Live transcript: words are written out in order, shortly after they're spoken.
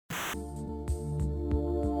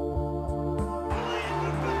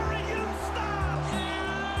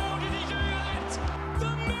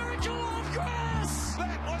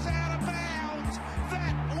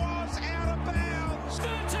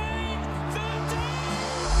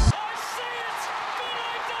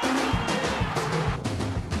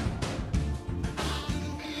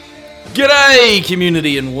G'day,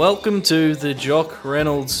 community, and welcome to the Jock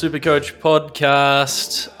Reynolds Supercoach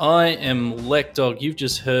podcast. I am Lekdog. You've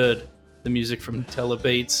just heard the music from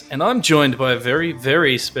Telebeats, and I'm joined by a very,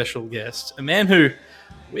 very special guest, a man who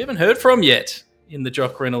we haven't heard from yet in the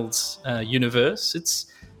Jock Reynolds universe. It's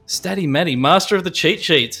Statty Matty, master of the cheat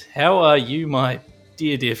sheets. How are you, my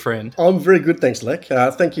dear, dear friend? I'm very good, thanks, Lek.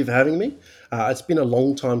 Thank you for having me. It's been a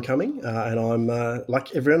long time coming, and I'm,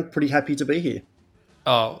 like everyone, pretty happy to be here.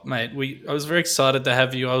 Oh, mate, I was very excited to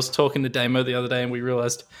have you. I was talking to Damo the other day and we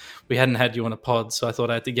realised we hadn't had you on a pod, so I thought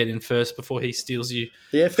I had to get in first before he steals you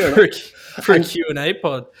for a Q&A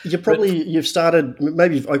pod. You've started,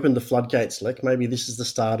 maybe you've opened the floodgates, Lek. Maybe this is the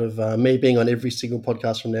start of me being on every single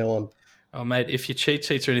podcast from now on. Oh, mate, if your cheat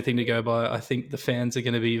sheets are anything to go by, I think the fans are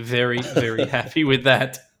going to be very, very happy with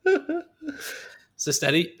that. So,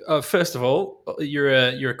 Statty, first of all, you're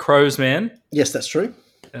a Crows man. Yes, that's true.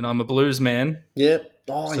 And I'm a Blues man. Yeah.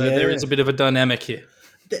 There is a bit of a dynamic here.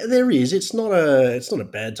 There is. It's not a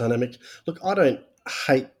bad dynamic. Look, I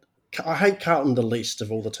hate Carlton the least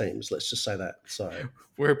of all the teams. Let's just say that. So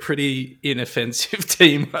we're a pretty inoffensive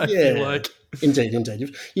team. I feel like. Indeed.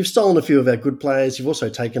 You've stolen a few of our good players. You've also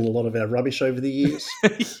taken a lot of our rubbish over the years.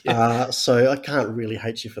 So I can't really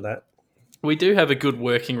hate you for that. We do have a good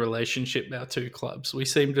working relationship, our two clubs. We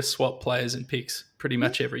seem to swap players and picks pretty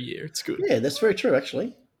much every year. It's good. Yeah, that's very true,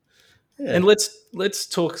 actually. Yeah. And let's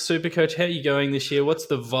talk Supercoach. How are you going this year? What's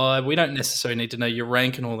the vibe? We don't necessarily need to know your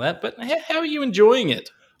rank and all that, but how are you enjoying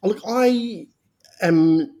it? Look, I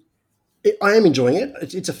am enjoying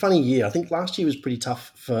it. It's a funny year. I think last year was pretty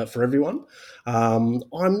tough for everyone. I'm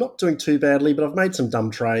not doing too badly, but I've made some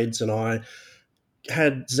dumb trades, and I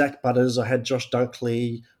had Zach Butters, I had Josh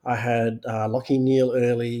Dunkley, I had Lachie Neale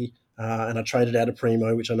early, and I traded out a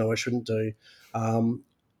Primo, which I know I shouldn't do.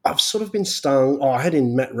 I've sort of been stung. I had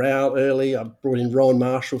in Matt Rowell early. I brought in Rowan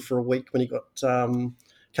Marshall for a week when he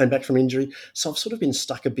came back from injury. So I've sort of been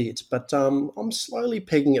stuck a bit, but I'm slowly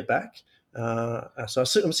pegging it back. So I'm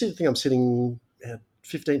sitting at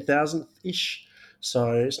 15,000-ish.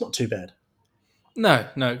 So it's not too bad. No,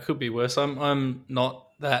 it could be worse. I'm not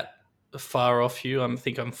that far off you. I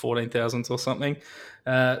think I'm 14,000 or something.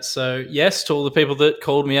 So yes, to all the people that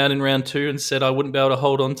called me out in round 2 and said I wouldn't be able to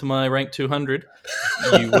hold on to my rank 200,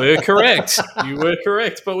 you were correct.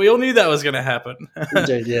 But we all knew that was going to happen.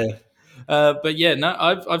 Indeed, yeah. But yeah, no,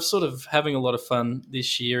 I've sort of having a lot of fun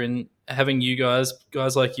this year, and having you guys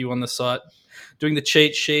like you on the site, doing the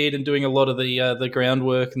cheat sheet and doing a lot of the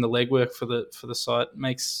groundwork and the legwork for the site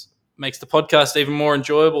makes the podcast even more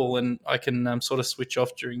enjoyable, and I can sort of switch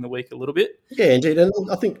off during the week a little bit. Yeah, indeed. And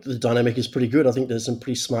I think the dynamic is pretty good. I think there's some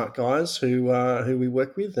pretty smart guys who we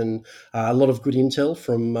work with, and a lot of good intel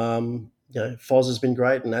from, Foz has been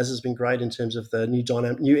great, and Az has been great in terms of the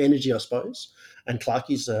new energy, I suppose. And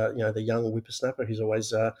Clarkie's, the young whippersnapper who's always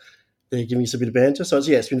there giving us a bit of banter. So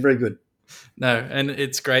it's been very good. No, and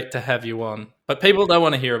it's great to have you on. But people don't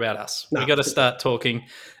want to hear about us. We've got to start talking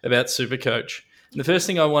about Supercoach. And the first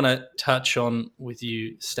thing I want to touch on with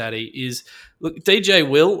you, Statty, is, look, DJ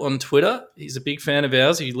Will on Twitter, he's a big fan of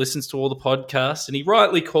ours. He listens to all the podcasts, and he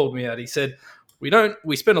rightly called me out. He said, we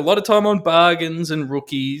spend a lot of time on bargains and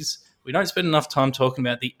rookies. We don't spend enough time talking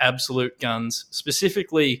about the absolute guns,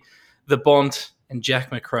 specifically the Bont and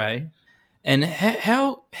Jack Macrae. And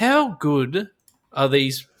how good are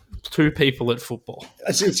these two people at football?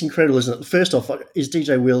 It's incredible, isn't it? First off, is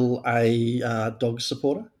DJ Will a dog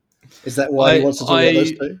supporter? Is that why he wants to talk about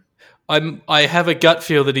those two? I have a gut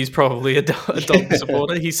feel that he's probably a dog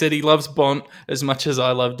supporter. He said he loves Bont as much as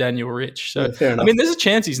I love Daniel Rich. So, fair enough. I mean, there's a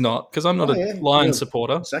chance he's not, because I'm not a Lion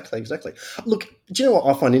supporter. Exactly. Look, do you know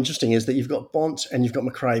what I find interesting is that you've got Bont and you've got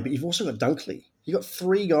Macrae, but you've also got Dunkley. You've got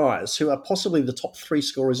 3 guys who are possibly the top 3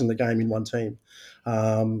 scorers in the game in one team,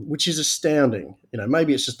 which is astounding.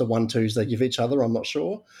 Maybe it's just the 1-2s they give each other. I'm not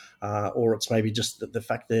sure, or it's maybe just the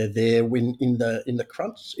fact they're there when in the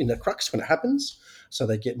crux when it happens, so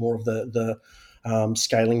they get more of the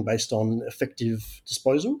scaling based on effective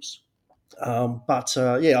disposals. I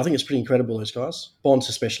think it's pretty incredible, those guys, Bonds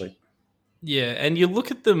especially. Yeah, and you look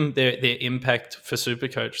at them, their impact for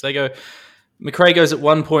Supercoach. They go. Macrae goes at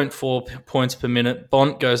 1.4 points per minute.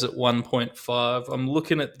 Bont goes at 1.5. I'm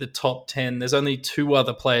looking at the top 10. There's only 2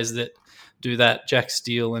 other players that do that, Jack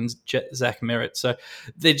Steele and Zach Merritt. So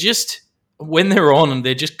they're just when they're on and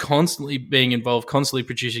they're just constantly being involved, constantly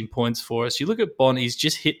producing points for us. You look at Bont, he's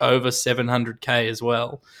just hit over 700K as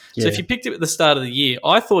well. Yeah. So if you picked him at the start of the year,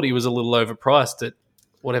 I thought he was a little overpriced at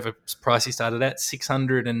whatever price he started at,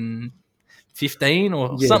 615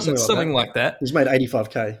 or something like that. He's made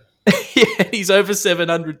 85K. Yeah, he's over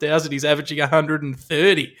 700,000. He's averaging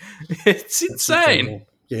 130. It's insane.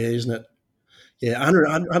 Yeah, isn't it? Yeah,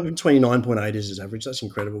 129.8 is his average. That's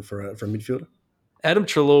incredible for a midfielder. Adam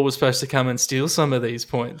Treloar was supposed to come and steal some of these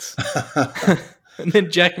points. And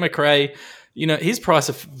then Jack Macrae, his price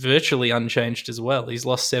is virtually unchanged as well. He's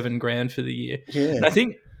lost $7,000 for the year. Yeah. And I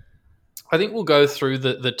think we'll go through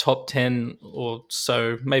the top 10 or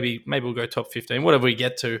so. Maybe we'll go top 15, whatever we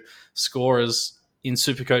get to, scorers in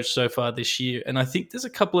Supercoach so far this year. And I think there's a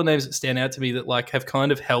couple of names that stand out to me that have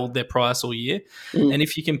kind of held their price all year. Mm. And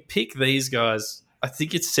if you can pick these guys, I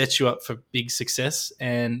think it sets you up for big success.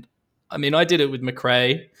 And I mean, I did it with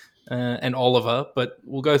Macrae and Oliver, but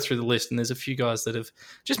we'll go through the list and there's a few guys that have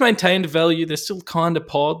just maintained value. They're still kind of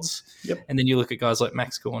pods. Yep. And then you look at guys like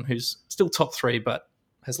Max Gawn, who's still top 3, but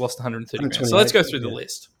has lost 130 grand. So let's go through the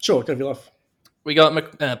list. Sure, go for your life. We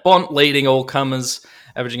got Bont leading all comers,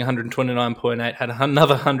 averaging 129.8, had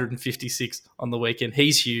another 156 on the weekend.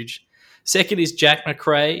 He's huge. Second is Jack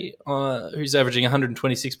Macrae, who's averaging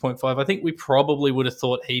 126.5. I think we probably would have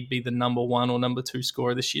thought he'd be the number 1 or number 2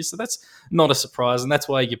 scorer this year, so that's not a surprise, and that's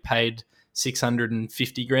why you paid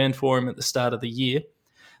 650 grand for him at the start of the year.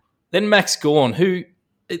 Then Max Gawn, who,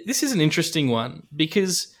 this is an interesting one,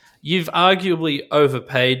 because you've arguably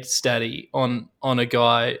overpaid Statty on a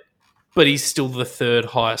guy, but he's still the third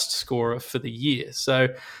highest scorer for the year. So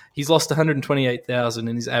he's lost 128,000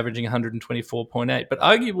 and he's averaging 124.8. But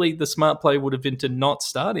arguably the smart play would have been to not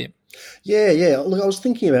start him. Yeah. Look, I was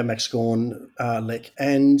thinking about Max Gawn, Lek,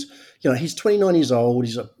 and he's 29 years old.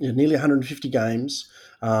 He's nearly 150 games.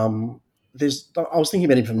 I was thinking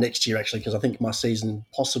about him from next year actually, because I think my season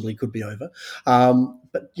possibly could be over.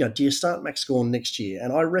 But do you start Max Gawn next year?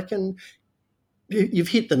 And I reckon you've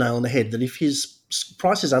hit the nail on the head that if his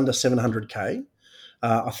price is under 700K,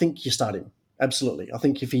 I think you start him. Absolutely. I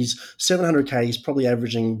think if he's 700K, he's probably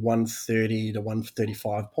averaging 130 to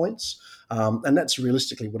 135 points. And that's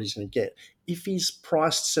realistically what he's going to get. If he's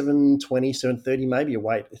priced 720, 730, maybe you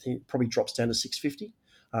wait. I think it probably drops down to 650.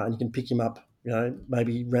 And you can pick him up,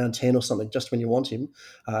 maybe round 10 or something, just when you want him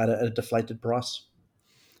at a deflated price.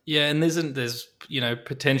 Yeah, and there's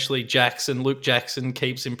potentially Luke Jackson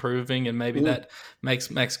keeps improving, and maybe that makes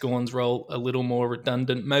Max Gawn's role a little more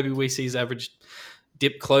redundant. Maybe we see his average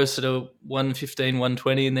dip closer to 115,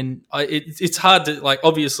 120, and then it's hard to,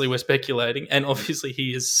 obviously we're speculating, and obviously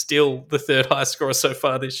he is still the third highest scorer so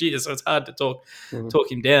far this year, so it's hard to talk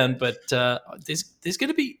him down, but there's going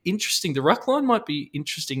to be interesting. The ruck line might be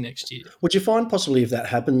interesting next year. Would you find possibly if that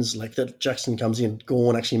happens, that Jackson comes in,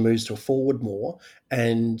 Gawn actually moves to a forward more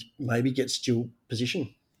and maybe gets dual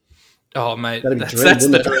position? Oh, mate, that's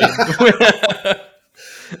the dream.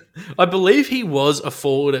 I believe he was a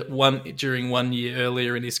forward during 1 year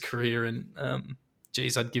earlier in his career, and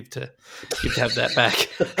I'd give to have that back.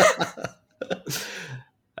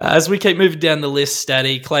 As we keep moving down the list,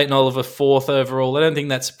 Statty, Clayton Oliver 4th overall. I don't think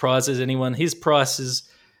that surprises anyone. His price has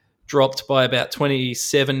dropped by about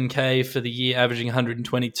 27K for the year, averaging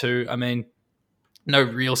 122. I mean, no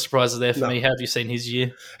real surprises there for me. How have you seen his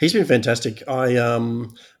year? He's been fantastic.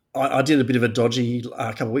 I did a bit of a dodgy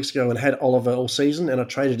a couple of weeks ago and had Oliver all season, and I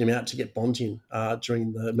traded him out to get Bont in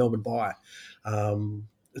during the Melbourne bye.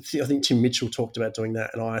 I think Tim Mitchell talked about doing that,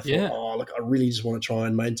 and I thought, I really just want to try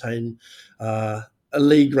and maintain a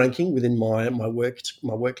league ranking within my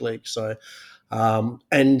work league. So, but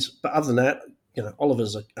other than that,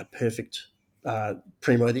 Oliver's a perfect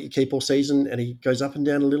primo that you keep all season, and he goes up and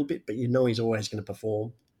down a little bit, but he's always going to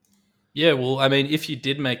perform. Yeah, well, I mean, if you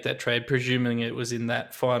did make that trade, presuming it was in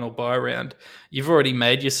that final buy round, you've already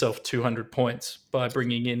made yourself 200 points by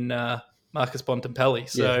bringing in Marcus Bontempelli.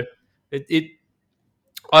 So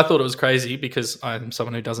I thought it was crazy because I'm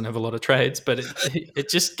someone who doesn't have a lot of trades, but it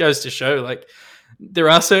just goes to show, there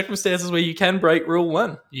are circumstances where you can break Rule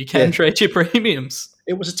 1. You can trade your premiums.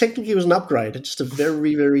 It was an upgrade. It's just a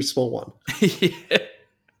very, very small one. Yeah.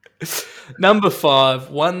 Number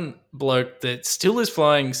 5, one bloke that still is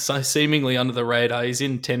flying so seemingly under the radar. He's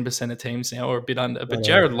in 10% of teams now, or a bit under. But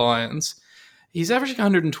Jared Lyons, he's averaging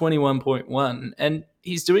 121.1, and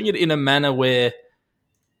he's doing it in a manner where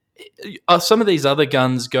some of these other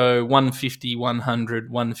guns go 150,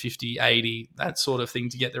 100, 150, 80, that sort of thing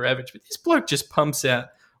to get their average. But this bloke just pumps out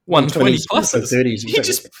 120 pluses.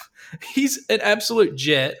 30s. He's an absolute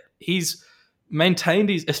jet. He's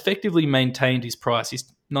effectively maintained his price. He's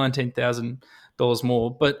 $19,000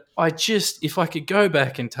 more. But if I could go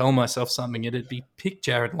back and tell myself something, it'd be pick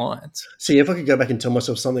Jared Lyons. See, if I could go back and tell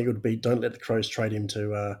myself something, it would be don't let the Crows trade him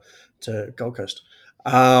to Gold Coast.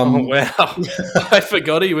 Oh, wow. I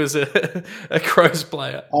forgot he was a Crows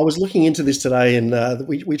player. I was looking into this today, and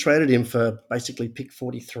we traded him for basically pick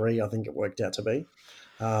 43, I think it worked out to be.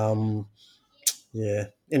 Yeah.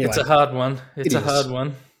 Anyway, it's a hard one. It's a hard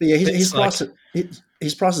one. But yeah,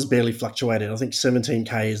 his price has barely fluctuated. I think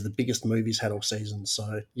 17K is the biggest move he's had all season.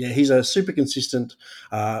 So yeah, he's a super consistent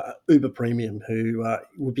uber premium who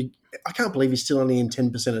would be. I can't believe he's still only in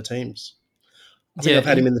 10% of teams. I think I've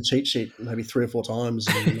had him in the cheat sheet maybe 3 or 4 times,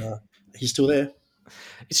 and he's still there.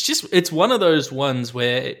 It's one of those ones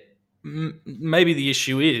where maybe the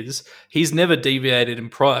issue is he's never deviated in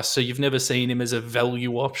price, so you've never seen him as a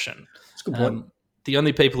value option. That's a good point. The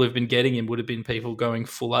only people who've been getting him would have been people going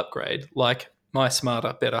full upgrade, like my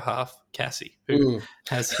smarter, better half, Cassie, who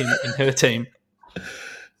has him in her team.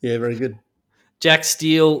 Yeah, very good. Jack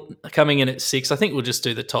Steele coming in at 6. I think we'll just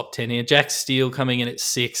do the top 10 here. Jack Steele coming in at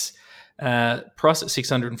 6. Price at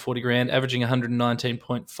 640 grand, averaging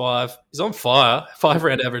 119.5. He's on fire,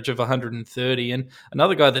 5-round average of 130. And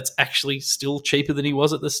another guy that's actually still cheaper than he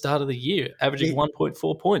was at the start of the year, averaging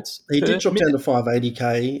 1.4 points. He did drop down to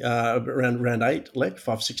 580k around round 8,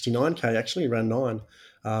 569k actually, around 9.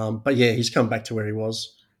 But yeah, he's come back to where he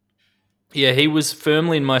was. Yeah, he was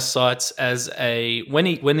firmly in my sights as when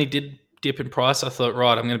he did dip in price, I thought,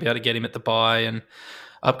 right, I'm going to be able to get him at the buy and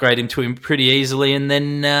upgrade him to him pretty easily. And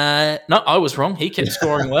then, no, I was wrong. He kept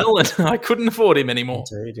scoring well, and I couldn't afford him anymore.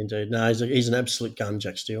 Indeed. No, he's an absolute gun,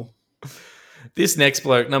 Jack Steele. This next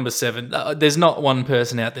bloke, number 7, there's not one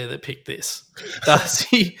person out there that picked this.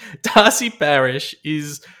 Darcy Parish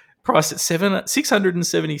is priced at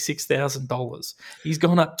 $676,000. He's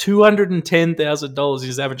gone up $210,000.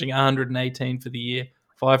 He's averaging 118 for the year,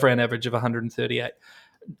 5-round average of 138.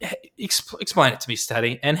 Explain it to me,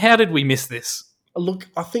 Statty. And how did we miss this? Look,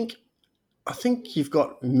 I think you've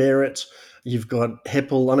got Merritt, you've got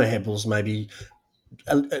Heppel. I know Heppel's maybe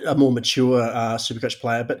a more mature Supercoach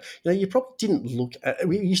player, but you probably didn't look at.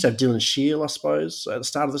 We used to have Dylan Shield, I suppose, at the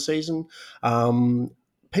start of the season.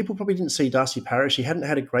 People probably didn't see Darcy Parish. He hadn't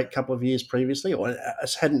had a great couple of years previously, or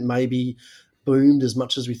hadn't maybe boomed as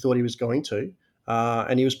much as we thought he was going to.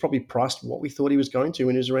 And he was probably priced what we thought he was going to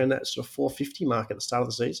when he was around that sort of 450 mark at the start of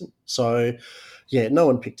the season. So, yeah, no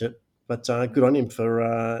one picked it. But good on him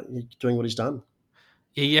for doing what he's done.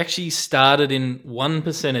 He actually started in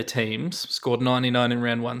 1% of teams, scored 99 in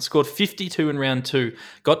round 1, scored 52 in round 2,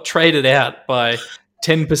 got traded out by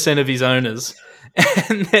 10% of his owners.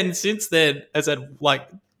 And then since then has had like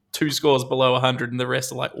 2 scores below 100 and the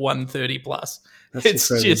rest are like 130 plus. It's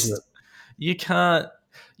just, you got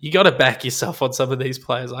to back yourself on some of these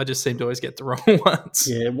players. I just seem to always get the wrong ones.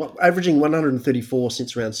 Yeah, averaging 134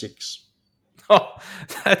 since round 6. Oh,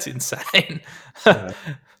 that's insane.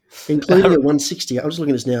 Including a 160. I was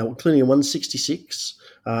looking at this now, including a 166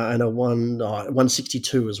 and a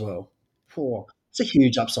 162 as well. It's a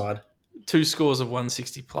huge upside. 2 scores of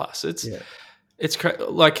 160 plus. It's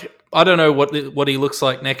like, I don't know what he looks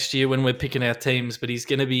like next year when we're picking our teams, but he's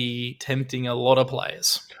going to be tempting a lot of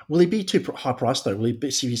players. Will he be too high priced though? Will he be?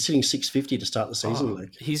 If he's sitting 650 to start the season,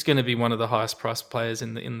 he's going to be one of the highest priced players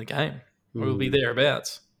in the game. Or he'll be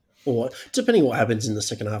thereabouts. Or depending on what happens in the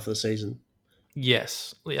second half of the season.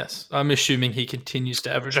 Yes. I'm assuming he continues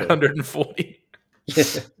to average 140. Yeah.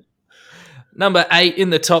 Number 8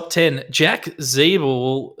 in the top 10, Jack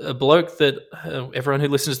Ziebell, a bloke that everyone who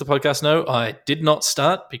listens to the podcast know I did not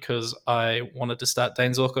start because I wanted to start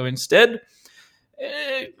Dane Zorko instead.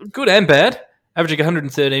 Good and bad. Averaging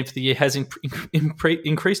 113 for the year, has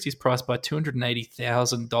increased his price by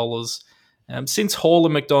 $280,000. Since Hall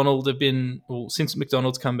and McDonald since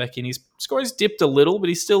McDonald's come back in, his scoring's dipped a little, but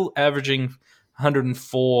he's still averaging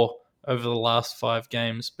 104 over the last 5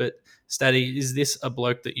 games. But Statty, is this a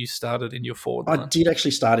bloke that you started in your forward line? I did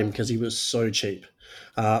actually start him because he was so cheap.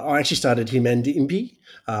 I actually started him and Impey,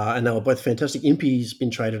 and they were both fantastic. Impey's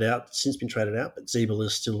been traded out, but Ziebell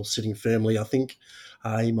is still sitting firmly. I think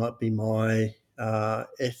he might be my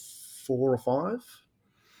F4 or 5,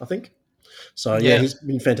 I think. So, yeah, he's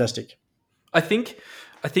been fantastic. I think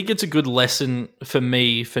it's a good lesson for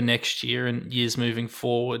me for next year and years moving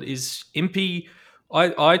forward is Impey.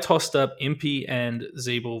 I tossed up Impey and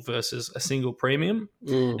Ziebell versus a single premium,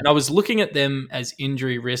 and I was looking at them as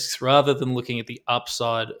injury risks rather than looking at the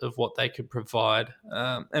upside of what they could provide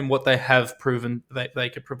and what they have proven that they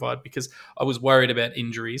could provide, because I was worried about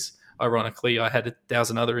injuries. Ironically, I had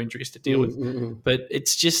 1,000 other injuries to deal with, but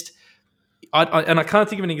it's just and I can't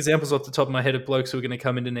think of any examples off the top of my head of blokes who are going to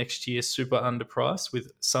come into next year super underpriced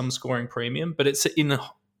with some scoring premium. But it's in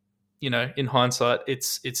hindsight,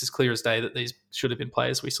 it's as clear as day that these should have been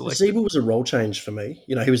players we selected. Zeeble was a role change for me.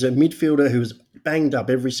 He was a midfielder who was banged up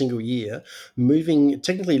every single year, moving,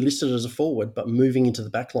 technically listed as a forward, but moving into the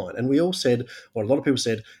back line. And we all said, or a lot of people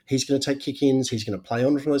said, he's going to take kick-ins, he's going to play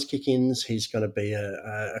on from those kick-ins, he's going to be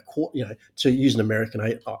to use an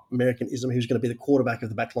Americanism, he was going to be the quarterback of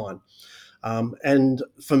the back line. And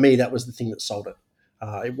for me, that was the thing that sold it.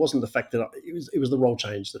 It wasn't the fact that it was the role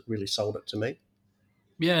change that really sold it to me.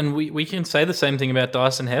 Yeah, and we can say the same thing about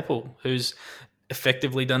Dyson Heppel, who's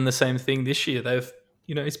effectively done the same thing this year.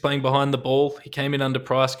 He's playing behind the ball. He came in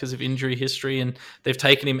underpriced because of injury history, and they've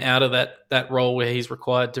taken him out of that role where he's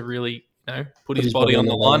required to really, put his body on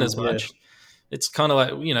the line as much. Yeah. It's kind of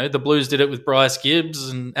like, the Blues did it with Bryce Gibbs,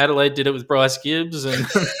 and Adelaide did it with Bryce Gibbs, and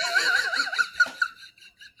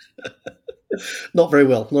not very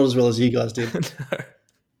well, not as well as you guys did. No.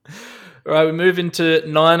 All right, we move into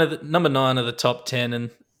number 9 of the top 10,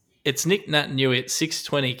 and it's Nick Naitanui at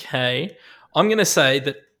 620K. I'm going to say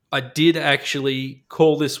that I did actually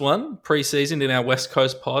call this one pre-season in our West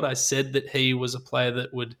Coast pod. I said that he was a player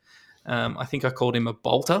that would, I think I called him a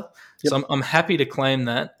bolter. Yep. So I'm happy to claim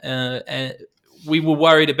that. And we were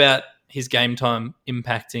worried about his game time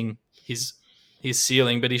impacting his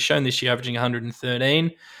ceiling, but he's shown this year averaging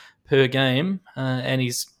 113 per game, and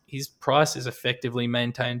his price is effectively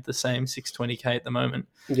maintained the same, 620K at the moment.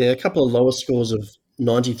 Yeah, a couple of lower scores of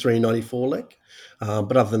 93, 94 leg.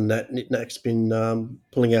 But other than that, Nitnak's been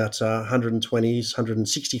pulling out 120s,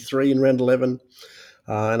 163 in round 11,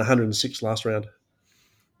 and 106 last round.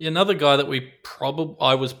 Yeah, another guy that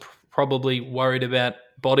I was probably worried about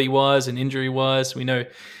body-wise and injury-wise. We know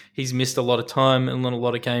he's missed a lot of time and a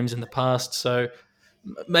lot of games in the past, so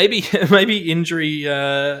maybe injury...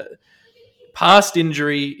 past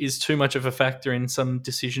injury is too much of a factor in some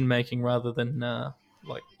decision making rather than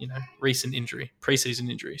recent injury, preseason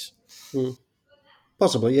injuries.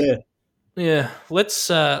 Possibly, yeah. Yeah, let's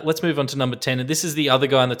move on to number 10, and this is the other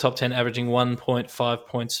guy in the top 10 averaging 1.5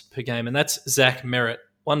 points per game, and that's Zach Merritt,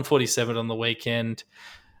 147 on the weekend.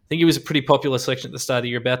 I think he was a pretty popular selection at the start of the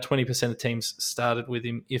year. About 20% of teams started with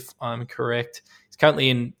him, if I'm correct. He's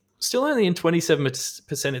currently still only in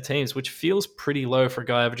 27% of teams, which feels pretty low for a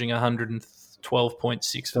guy averaging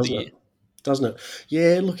 112.6 for the year. Doesn't it?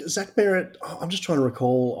 Yeah, look, Zach Merritt, I'm just trying to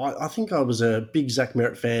recall. I think I was a big Zach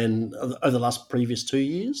Merritt fan over the last previous 2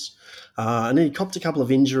 years. And then he copped a couple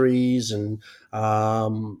of injuries, and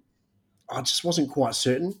I just wasn't quite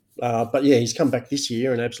certain. But yeah, he's come back this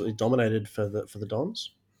year and absolutely dominated for the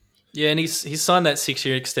Dons. Yeah, and he's signed that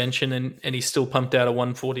 6-year extension, and he's still pumped out a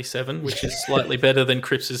 147, which is slightly better than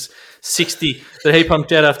Cripps's 60 that he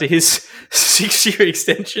pumped out after his 6-year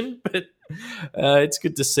extension. But it's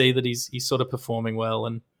good to see that he's sort of performing well.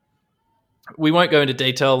 And we won't go into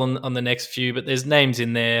detail on the next few, but there's names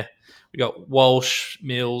in there. We got Walsh,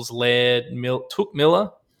 Mills, Laird, Touk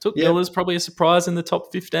Miller. Miller's probably a surprise in the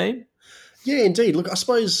top 15. Yeah, indeed. Look, I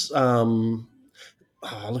suppose.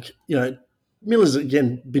 Miller's,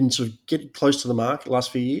 again, been sort of getting close to the mark the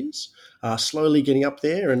last few years, slowly getting up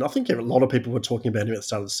there. And I think a lot of people were talking about him at the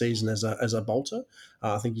start of the season as a bolter.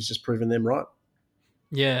 I think he's just proven them right.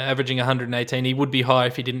 Yeah, averaging 118. He would be high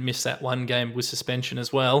if he didn't miss that one game with suspension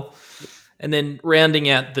as well. And then rounding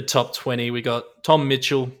out the top 20, we got Tom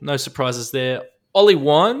Mitchell. No surprises there. Ollie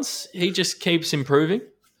Wines, he just keeps improving.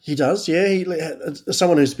 He does, yeah.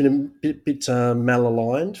 Someone who's been a bit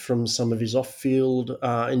malaligned from some of his off-field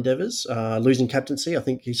endeavours, losing captaincy. I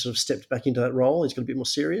think he sort of stepped back into that role. He's got a bit more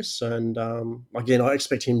serious, and again, I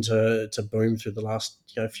expect him to boom through the last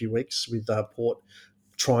few weeks with Port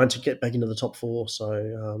trying to get back into the top 4.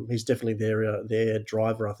 So he's definitely their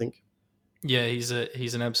driver, I think. Yeah, he's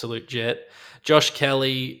an absolute jet. Josh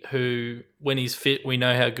Kelly, who when he's fit, we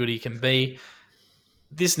know how good he can be.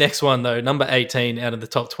 This next one, though, number 18 out of the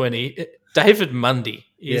top 20, David Mundy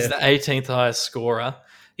is the 18th highest scorer.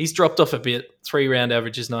 He's dropped off a bit. 3-round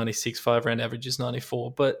average is 96, 5-round average is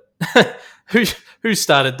 94. But who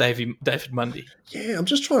started David Mundy? Yeah, I'm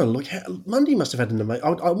just trying to look. Mundy must have had an amazing...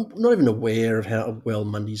 I'm not even aware of how well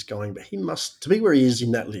Mundy's going, but he must, to be where he is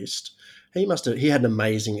in that list, he had an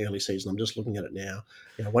amazing early season. I'm just looking at it now.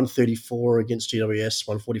 134 against GWS,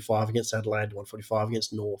 145 against Adelaide, 145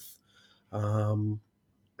 against North.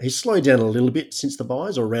 He's slowed down a little bit since the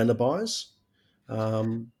buys or around the buys.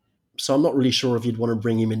 So I'm not really sure if you'd want to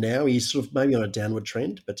bring him in now. He's sort of maybe on a downward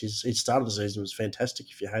trend, but his start of the season was fantastic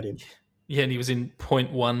if you had him. Yeah, and he was in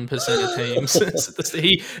 0.1% of teams.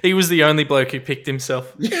 he was the only bloke who picked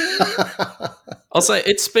himself. I'll say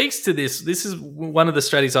it speaks to this. This is one of the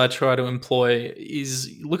strategies I try to employ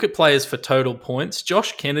is look at players for total points.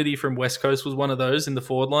 Josh Kennedy from West Coast was one of those in the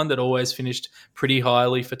forward line that always finished pretty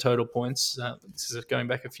highly for total points. This is going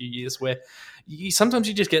back a few years where sometimes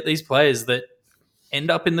you just get these players that end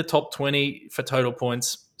up in the top 20 for total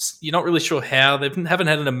points. You're not really sure how. They haven't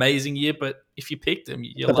had an amazing year, but if you picked them,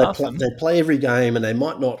 you're laughing. They play every game, and they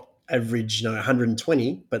might not average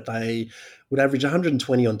 120, but they would average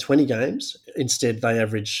 120 on 20 games. Instead, they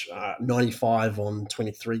average 95 on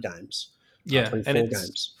 23 games. 24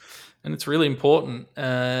 games. And it's really important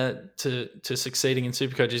to succeeding in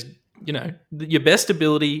Supercoach is, your best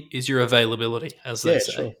ability is your availability, as they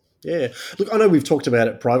say. Sure. Yeah. Look, I know we've talked about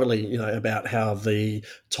it privately, about how the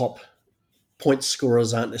top point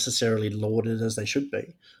scorers aren't necessarily lauded as they should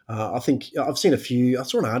be. I think I've seen I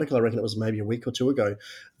saw an article, I reckon it was maybe a week or two ago,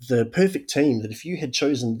 the perfect team that if you had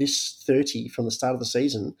chosen this 30 from the start of the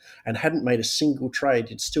season and hadn't made a single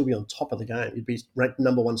trade, you'd still be on top of the game. You'd be ranked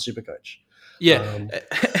number one Supercoach. Yeah,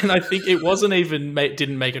 and I think it wasn't even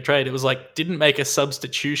didn't make a trade. It was like didn't make a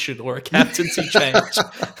substitution or a captaincy change.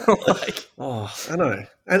 I know.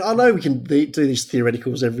 And I know we can do these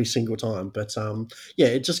theoreticals every single time, but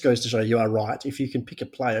it just goes to show you are right. If you can pick a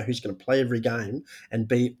player who's going to play every game and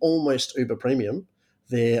be almost uber premium,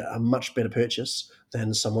 they're a much better purchase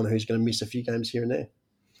than someone who's going to miss a few games here and there.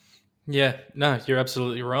 Yeah, no, you're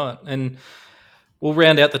absolutely right. And we'll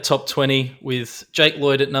round out the top 20 with Jake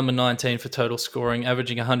Lloyd at number 19 for total scoring,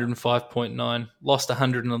 averaging 105.9, lost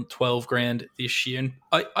 112 grand this year. And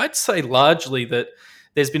I'd say largely that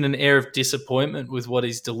there's been an air of disappointment with what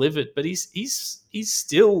he's delivered, but he's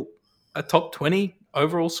still a top 20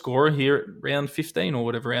 overall scorer here at round 15 or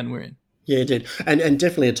whatever round we're in. Yeah, he did. And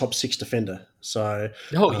definitely a top 6 defender. So,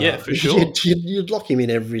 for sure. You'd lock him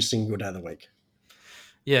in every single day of the week.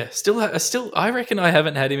 Yeah, I reckon I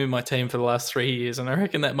haven't had him in my team for the last 3 years, and I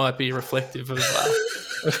reckon that might be reflective of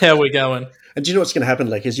how we're going. And do you know what's going to happen,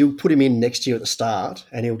 Leck, is you'll put him in next year at the start,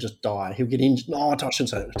 and he'll just die. He'll get injured. No, I shouldn't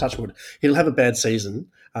say touch wood. He'll have a bad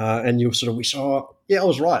season, and you'll sort of wish, I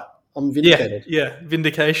was right. I'm vindicated. Yeah,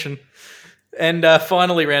 vindication. And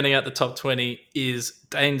finally, rounding out the top 20 is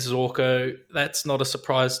Dane Zorko. That's not a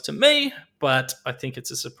surprise to me, but I think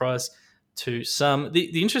it's a surprise to some.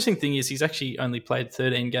 The interesting thing is he's actually only played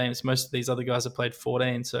 13 games. Most of these other guys have played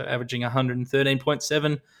 14, so averaging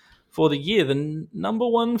 113.7 for the year. The number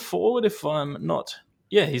one forward, if I'm not...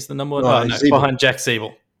 Yeah, he's the number one. Behind Jack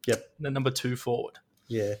Siebel. Yep. The number 2 forward.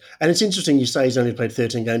 Yeah. And it's interesting you say he's only played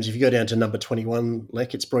 13 games. If you go down to number 21,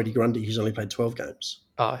 Leck, it's Brodie Grundy, who's only played 12 games.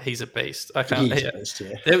 Oh, he's a beast. I can't... He's a beast,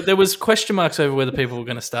 yeah. There was question marks over whether people were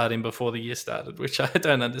going to start him before the year started, which I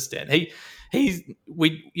don't understand.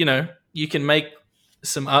 You can make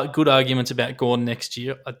some good arguments about Gawn next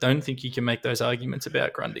year. I don't think you can make those arguments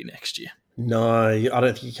about Grundy next year. No, I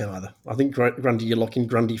don't think you can either. I think Grundy, you lock in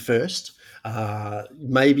Grundy first.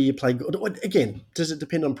 Maybe you play... Again, does it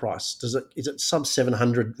depend on price? Is it sub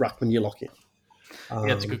 700 ruckman you lock in?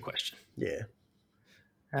 That's a good question. Yeah.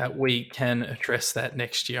 We can address that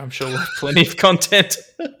next year. I'm sure we'll have plenty of content.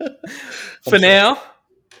 For now,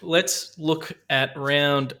 let's look at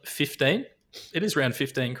round 15. It is round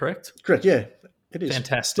 15, correct? Correct, yeah. It is.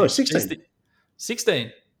 Fantastic. No, 16.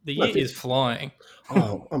 16. The year is flying.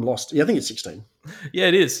 Oh, I'm lost. Yeah, I think it's 16. Yeah,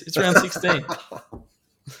 it is. It's round 16.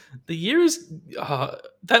 The year is...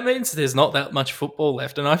 that means there's not that much football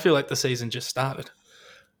left, and I feel like the season just started.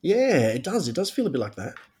 Yeah, it does. It does feel a bit like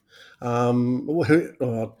that. I'm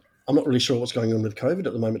not really sure what's going on with COVID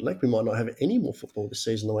at the moment, Leck. We might not have any more football this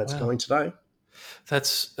season the way it's going today.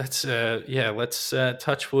 Let's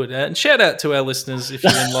touch wood. And shout out to our listeners if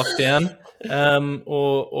you're in lockdown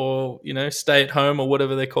or stay at home or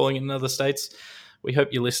whatever they're calling it in other states. We hope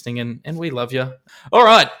you're listening and we love you. All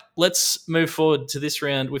right, let's move forward to this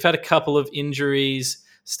round. We've had a couple of injuries.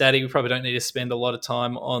 Statty, we probably don't need to spend a lot of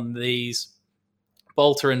time on these.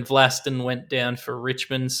 Bolter and Vlaston went down for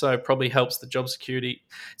Richmond, so probably helps the job security.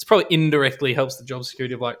 It's probably indirectly helps the job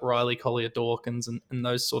security of like Riley Collier Dawkins and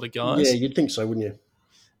those sort of guys. Yeah, you'd think so, wouldn't you?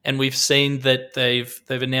 And we've seen that they've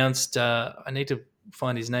announced. I need to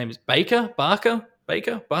find his name. Is Barker?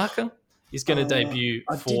 He's going to debut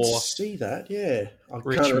I did see that. Yeah, I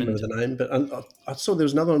Richmond. Can't remember the name, but I saw there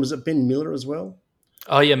was another one. Was it Ben Miller as well?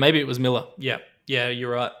 Oh yeah, maybe it was Miller. Yeah, you're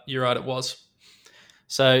right. It was.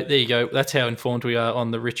 So there you go. That's how informed we are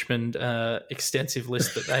on the Richmond extensive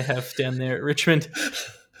list that they have down there at Richmond.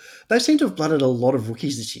 They seem to have blooded a lot of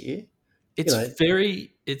rookies this year. It's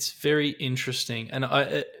very interesting, and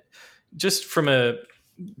I just from a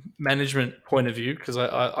management point of view, because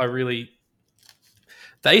I really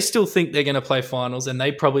they still think they're going to play finals, and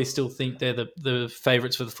they probably still think they're the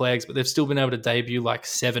favourites for the flags, but they've still been able to debut like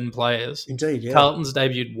 7 players. Indeed, yeah. Carlton's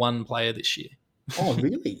debuted 1 player this year. Oh,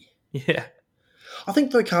 really? Yeah. I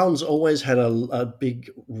think though Carlton's always had a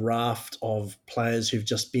big raft of players who've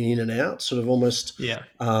just been in and out, sort of almost Yeah.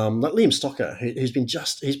 like Liam Stocker, who's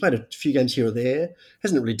he's played a few games here or there,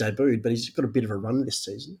 hasn't really debuted, but he's got a bit of a run this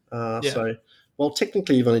season. So, well,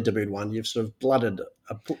 technically you've only debuted 1, you've sort of blooded,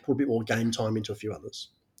 put a bit more game time into a few others.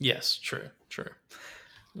 Yes, true.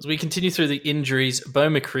 As we continue through the injuries, Beau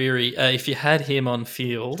McCreary, if you had him on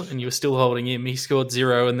field and you were still holding him, he scored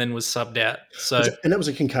 0 and then was subbed out. And that was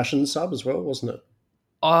a concussion sub as well, wasn't it?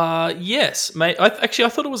 Yes, mate. I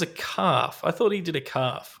thought it was a calf. I thought he did a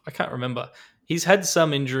calf. I can't remember. He's had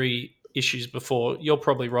some injury issues before. You're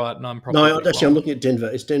probably right, and I'm probably no. Actually, I'm looking at Denver.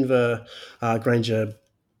 It's Denver Granger.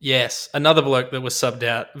 Yes, another bloke that was subbed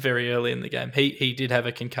out very early in the game. He did have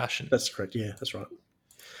a concussion. That's correct. Yeah, that's right.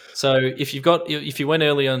 So if you went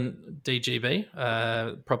early on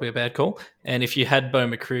DGB, probably a bad call. And if you had Beau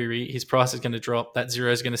McCreary, his price is going to drop. That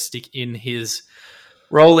 0 is going to stick in his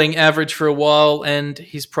rolling average for a while, and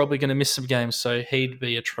he's probably going to miss some games. So he'd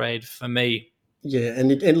be a trade for me. Yeah, and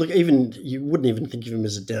look, even you wouldn't even think of him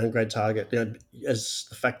as a downgrade target, as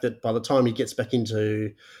the fact that by the time he gets back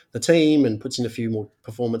into the team and puts in a few more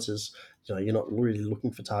performances, you're not really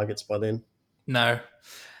looking for targets by then. No,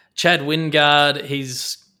 Chad Wingard, he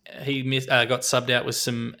got subbed out with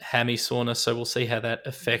some hammy soreness, so we'll see how that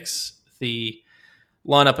affects the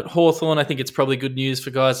lineup at Hawthorn. I think it's probably good news for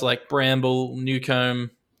guys like Bramble, Newcomb,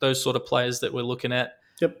 those sort of players that we're looking at.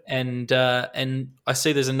 Yep. And I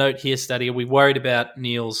see there's a note here, Staddy. Are we worried about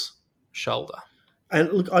Neil's shoulder?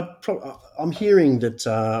 And look, I'm hearing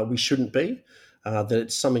that we shouldn't be. That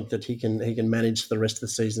it's something that he can manage for the rest of the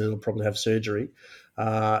season. He'll probably have surgery.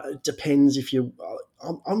 It depends if you.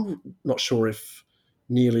 I'm not sure if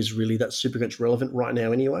Neil is really that Supercoach relevant right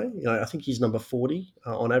now. Anyway, I think he's number 40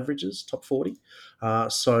 on averages, top 40.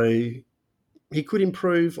 So he could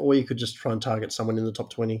improve, or you could just try and target someone in the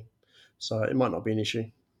top 20. So it might not be an issue.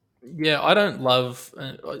 Yeah, I don't love.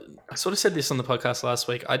 I sort of said this on the podcast last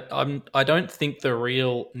week. I don't think the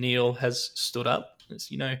real Neil has stood up.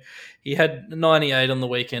 He had 98 on the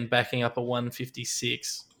weekend, backing up a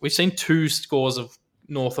 156. We've seen 2 scores of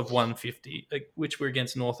north of 150, which were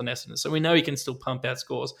against North and Essendon. So we know he can still pump out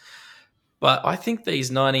scores. But I think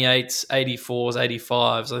these 98s, 84s,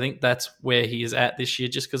 85s, I think that's where he is at this year,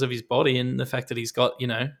 just because of his body and the fact that he's got,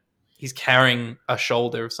 he's carrying a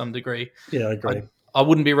shoulder of some degree. Yeah, I agree. I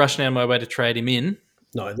wouldn't be rushing out of my way to trade him in.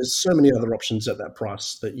 No, there's so many other options at that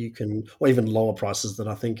price that you can, or even lower prices that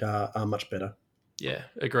I think are much better. Yeah,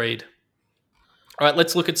 agreed. All right,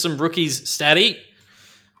 let's look at some rookies, Statty.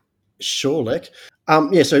 Sure, Lek.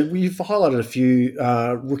 So we've highlighted a few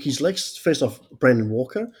rookies, Lex. First off, Brandon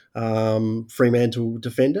Walker, Fremantle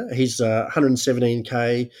defender. He's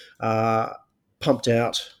 117K, pumped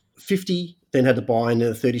out 50, then had to buy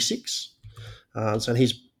in 36. So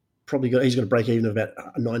he's got a break even of about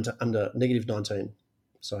under negative 19.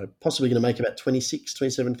 So possibly going to make about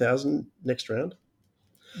 27,000 next round.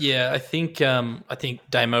 Yeah, I think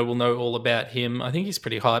Damo will know all about him. I think he's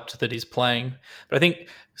pretty hyped that he's playing. But I think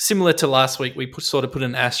similar to last week, we sort of put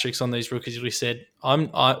an asterisk on these rookies. We said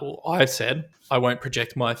I said I won't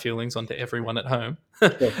project my feelings onto everyone at home,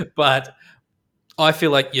 but I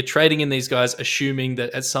feel like you're trading in these guys, assuming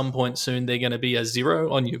that at some point soon they're going to be a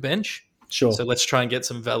 0 on your bench. Sure. So let's try and get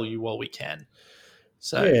some value while we can.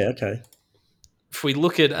 So yeah, okay. If we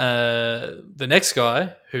look at the next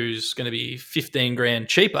guy, who's going to be 15 grand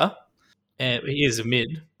cheaper, and he is a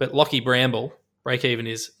mid, but Lockie Bramble, break even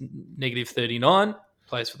is negative 39,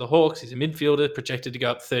 plays for the Hawks. He's a midfielder, projected to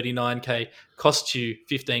go up 39K, costs you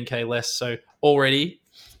 15K less. So already,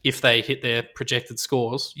 if they hit their projected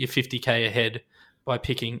scores, you're 50K ahead by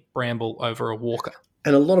picking Bramble over a Walker.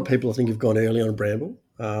 And a lot of people, I think, have gone early on Bramble.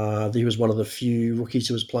 He was one of the few rookies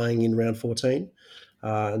who was playing in round 14.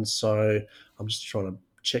 And so I'm just trying to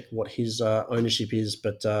check what his ownership is.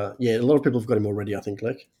 But a lot of people have got him already, I think,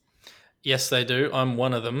 Lek. Yes, they do. I'm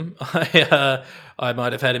one of them. I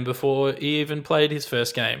might have had him before he even played his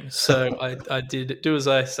first game. So I did do as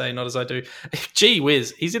I say, not as I do. Gee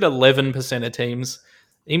whiz, he's at 11% of teams.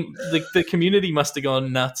 The community must have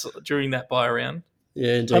gone nuts during that buy round.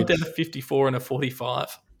 Yeah, indeed. Pumped out a 54 and a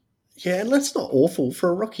 45. Yeah, and that's not awful for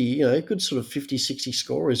a rookie. A good sort of 50, 60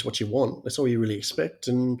 score is what you want. That's all you really expect.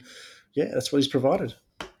 And, that's what he's provided.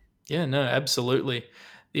 Yeah, no, absolutely.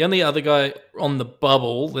 The only other guy on the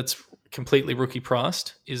bubble that's completely rookie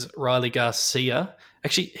priced is Riley Garcia.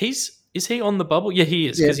 Actually, is he on the bubble? Yeah, he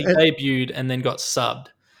is, because he debuted and then got subbed.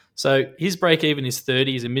 So his break even is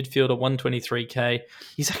 30. He's a midfielder, 123k.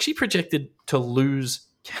 He's actually projected to lose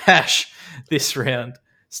cash this round.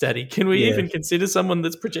 Statty, can we even consider someone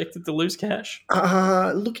that's projected to lose cash?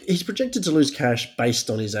 Look, he's projected to lose cash based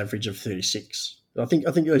on his average of 36. I think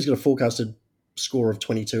he's got a forecasted score of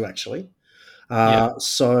 22 actually.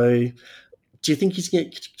 So do you think he's going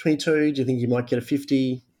to get 22? Do you think he might get a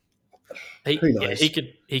 50? Who knows? Yeah,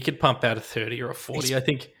 he could pump out a 30 or a 40. He's I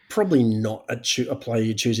think probably not a player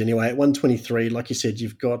you choose anyway. At 123, like you said,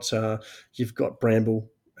 you've got Bramble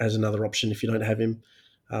as another option if you don't have him.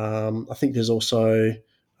 I think there's also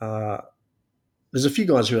there's a few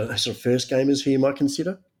guys who are sort of first gamers who you might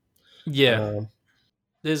consider. Yeah.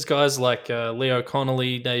 There's guys like Leo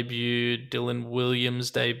Connolly debuted, Dylan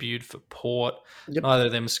Williams debuted for Port. Yep. Neither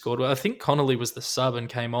of them scored well. I think Connolly was the sub and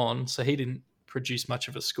came on, so he didn't produce much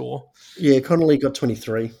of a score. Yeah, Connolly got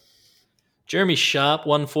 23. Jeremy Sharp,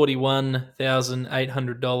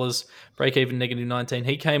 $141,800, break even negative 19.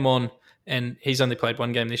 He came on and he's only played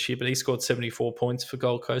one game this year, but he scored 74 points for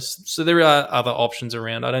Gold Coast. So there are other options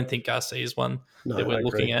around. I don't think Garcia is one that we're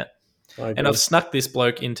looking at. And I've snuck this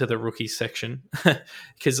bloke into the rookie section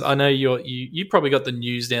because I know you probably got the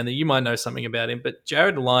news down there. You might know something about him, but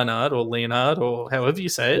Jared Leonard or however you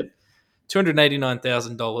say it,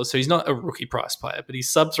 $289,000. So he's not a rookie price player, but he's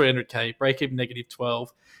sub 300k, break even negative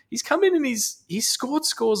 12. He's come in and he's scored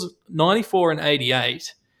scores of 94 and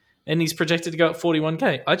 88, and he's projected to go at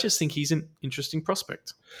 41k. I just think he's an interesting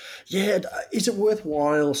prospect. Yeah, is it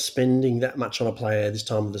worthwhile spending that much on a player this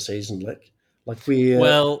time of the season?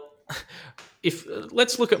 If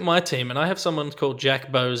let's look at my team, and I have someone called Jack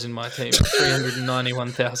Bowes in my team,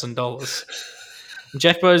 $391,000.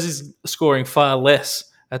 Jack Bowes is scoring far less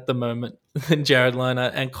at the moment than Jared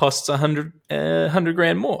Leonard and costs $100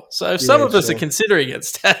 grand more. So some of us are considering it,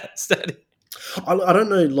 Statty. I don't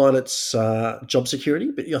know Lynot's job security,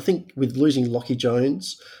 but I think with losing Lockie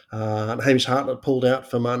Jones, Hamish Hartlett pulled out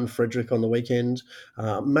for Martin Frederick on the weekend,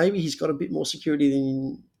 maybe he's got a bit more security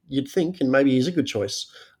than you'd think, and maybe he's a good choice.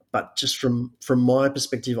 But just from my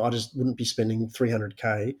perspective, I just wouldn't be spending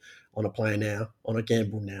 300k on a player now, on a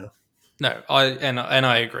gamble now. No,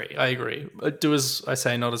 I agree. Do as I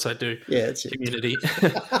say, not as I do. Yeah, it's community.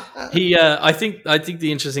 I think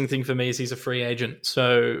the interesting thing for me is he's a free agent,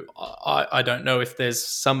 so I don't know if there's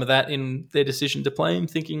some of that in their decision to play him,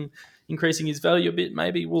 thinking increasing his value a bit.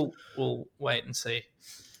 Maybe we'll wait and see.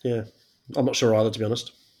 Yeah, I'm not sure either, to be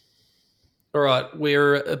honest. All right,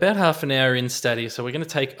 we're about half an hour in, Statty, so we're going to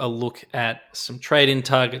take a look at some trade-in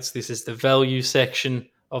targets. This is the value section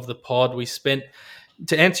of the pod.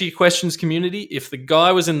 To answer your questions, community, if the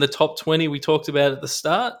guy was in the top 20 we talked about at the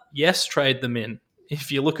start, yes, trade them in.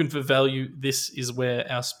 If you're looking for value, this is where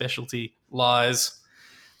our specialty lies.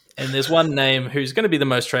 And there's one name who's going to be the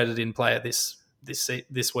most traded in player this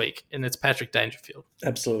week, and it's Patrick Dangerfield.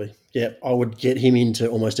 Absolutely. Yeah, I would get him into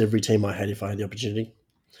almost every team I had if I had the opportunity.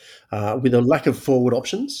 With a lack of forward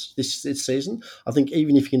options this season, I think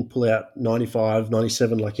even if you can pull out 95,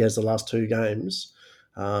 97 like he has the last two games,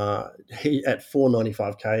 he at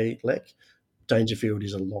 495k lek, Dangerfield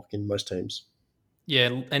is a lock in most teams.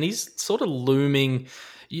 Yeah, and he's sort of looming.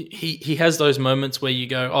 He has those moments where you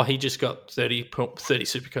go, oh, he just got 30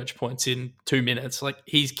 Supercoach points in 2 minutes. Like,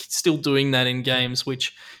 he's still doing that in games,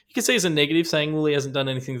 which you can see as a negative, saying, well, he hasn't done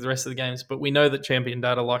anything the rest of the games. But we know that Champion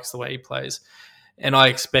Data likes the way he plays. And I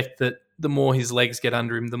expect that the more his legs get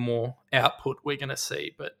under him, the more output we're going to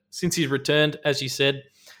see. But since he's returned, as you said,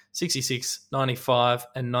 66, 95,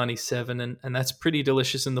 and 97, and that's pretty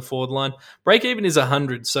delicious in the forward line. Break even is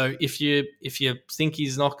 100. So if you think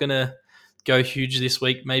he's not going to go huge this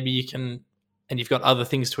week, maybe you can, and you've got other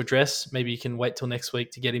things to address, maybe you can wait till next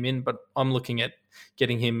week to get him in. But I'm looking at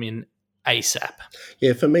getting him in ASAP.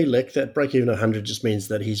 Yeah, for me, Lek, that break even 100 just means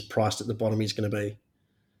that he's priced at the bottom he's going to be.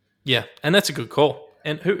 Yeah, and that's a good call.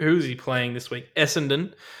 And who is he playing this week?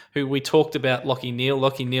 Essendon, who we talked about, Lockie Neal.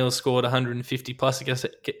 Lockie Neal scored 150 plus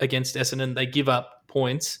against Essendon. They give up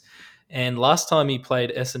points. And last time he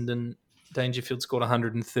played Essendon, Dangerfield scored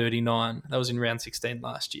 139. That was in round 16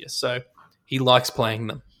 last year. So he likes playing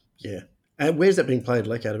them. Yeah. And where's that being played,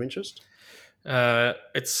 Lek, out of interest? Who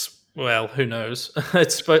knows? I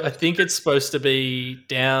think it's supposed to be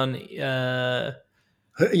down...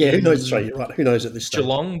 Yeah, who knows? Right, you're right. Who knows at this stage?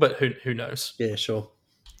 Geelong, but who knows? Yeah, sure.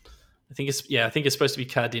 I think it's supposed to be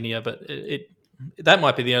Cardinia, but that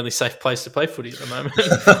might be the only safe place to play footy at the moment.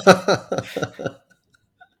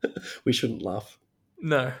 We shouldn't laugh.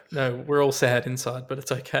 No, we're all sad inside, but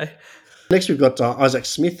it's okay. Next, we've got Isaac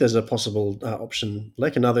Smith as a possible option,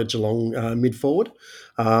 like another Geelong mid forward.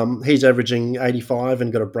 He's averaging 85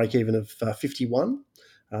 and got a break even of 51.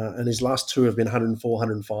 and his last two have been 104,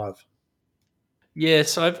 105. Yeah,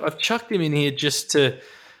 so I've chucked him in here just to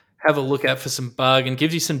have a look out for some bargain.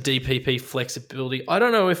 Gives you some DPP flexibility. I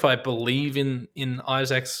don't know if I believe in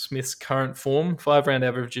Isaac Smith's current form. 5-round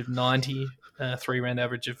average of 90, 3-round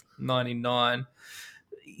average of 99.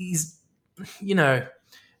 He's,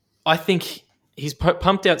 I think he's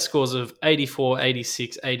pumped out scores of 84,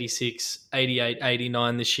 86, 86, 88,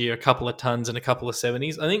 89 this year, a couple of tons and a couple of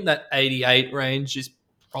 70s. I think that 88 range is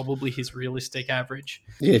probably his realistic average.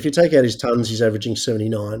 Yeah, if you take out his tons, he's averaging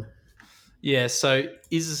 79. Yeah, so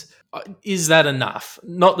is that enough?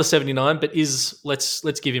 Not the 79, but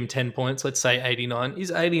let's give him 10 points. Let's say 89. Is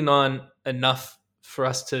 89 enough for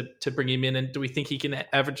us to bring him in? And do we think he can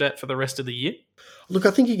average that for the rest of the year? Look,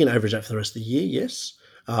 I think he can average that for the rest of the year, yes.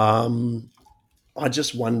 I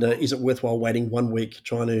just wonder, is it worthwhile waiting 1 week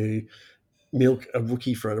trying to milk a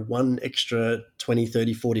rookie for one extra 20,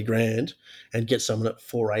 30, 40 grand and get someone at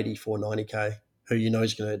 480, 490K who you know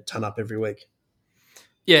is going to ton up every week?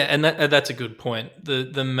 Yeah, and that's a good point.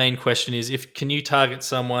 The main question is, can you target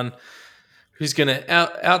someone who's going to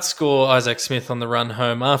outscore Isaac Smith on the run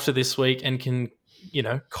home after this week, and can,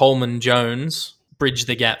 Coleman Jones bridge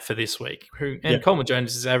the gap for this week? Coleman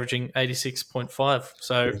Jones is averaging 86.5,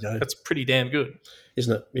 so that's pretty damn good.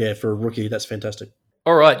 Isn't it? Yeah, for a rookie, that's fantastic.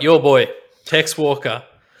 All right, your boy, Tex Walker,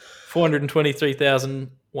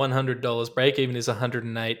 $423,100. Break even is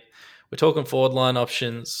 108. We're talking forward line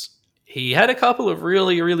options. He had a couple of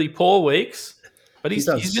really, really poor weeks, but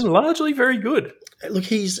he's been largely very good. Look,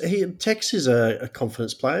 Tex is a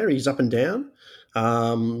confidence player. He's up and down.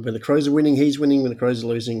 When the Crows are winning, he's winning. When the Crows are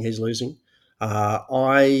losing, he's losing.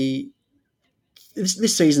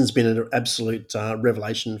 This season's been an absolute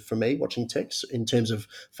revelation for me watching Tex in terms of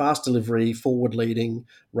fast delivery, forward leading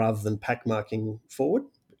rather than pack marking forward.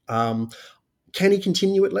 Can he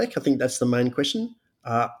continue at Lec? I think that's the main question.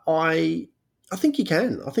 I think he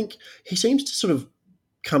can. I think he seems to sort of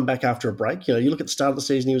come back after a break. You look at the start of the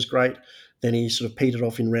season, he was great. Then he sort of petered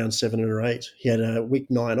off in round 7 or 8. He had a week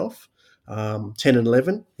 9 off. 10 and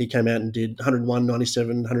 11, he came out and did 101,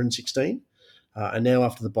 97, 116. And now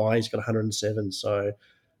after the bye, he's got 107. So,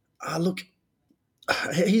 look,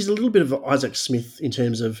 he's a little bit of Isaac Smith in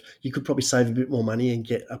terms of you could probably save a bit more money and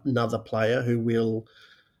get another player who will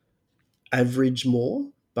average more.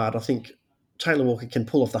 But I think Taylor Walker can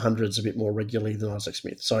pull off the hundreds a bit more regularly than Isaac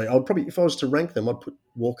Smith. So I would probably, if I was to rank them, I'd put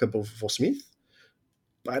Walker before Smith.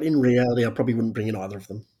 But in reality, I probably wouldn't bring in either of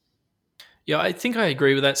them. Yeah, I think I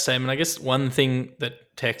agree with that statement. I guess one thing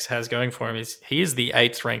that Tex has going for him is he is the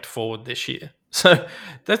 8th ranked forward this year. So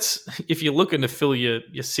that's, if you're looking to fill your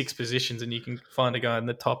 6 positions and you can find a guy in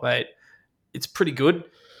the top 8, it's pretty good.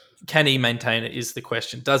 Can he maintain it is the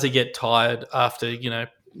question. Does he get tired after,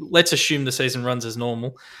 let's assume the season runs as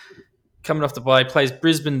normal. Coming off the bye, plays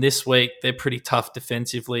Brisbane this week. They're pretty tough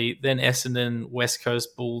defensively. Then Essendon, West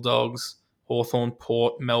Coast Bulldogs, Hawthorn,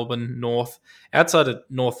 Port, Melbourne, North. Outside of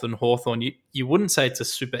North and Hawthorn, you wouldn't say it's a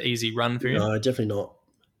super easy run for him. No, definitely not.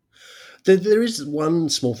 There is one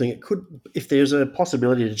small thing. It could, if there's a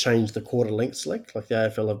possibility to change the quarter length select, like the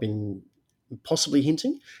AFL have been possibly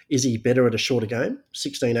hinting, is he better at a shorter game?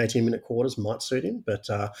 16, 18-minute quarters might suit him, but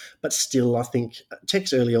still, I think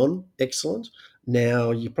Tex early on, excellent.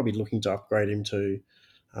 Now you're probably looking to upgrade him to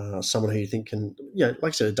someone who you think can, like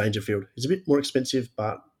I said, Dangerfield. He's a bit more expensive,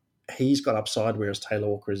 but he's got upside, whereas Taylor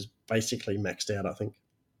Walker is basically maxed out, I think.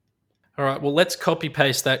 All right, well, let's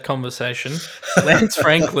copy-paste that conversation. Lance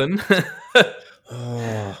Franklin,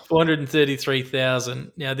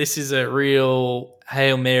 433,000. Now, this is a real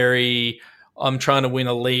Hail Mary. I'm trying to win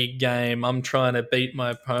a league game. I'm trying to beat my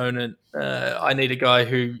opponent. I need a guy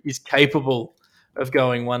who is capable of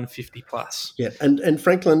going 150 plus. Yeah, and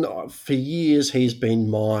Franklin, for years, he's been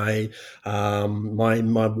my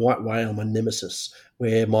white whale, my nemesis,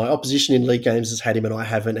 where my opposition in league games has had him and I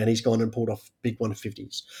haven't, and he's gone and pulled off big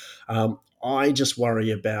 150s. I just worry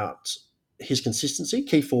about his consistency.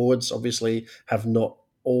 Key forwards, obviously, have not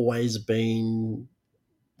always been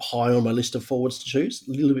high on my list of forwards to choose.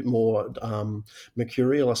 A little bit more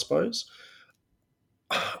mercurial, I suppose.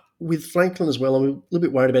 With Franklin as well, I'm a little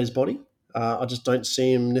bit worried about his body. I just don't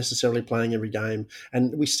see him necessarily playing every game.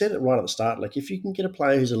 And we said it right at the start, like if you can get a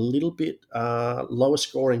player who's a little bit lower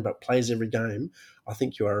scoring but plays every game, I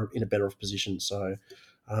think you are in a better off position. So,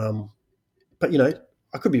 but,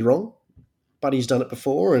 I could be wrong, but he's done it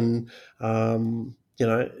before and, he's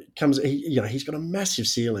got a massive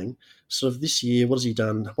ceiling. Sort of this year, what has he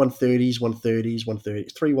done? 130s,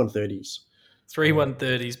 130s, 3 130s. 3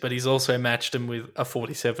 130s, but he's also matched him with a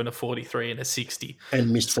 47, a 43, and a 60. And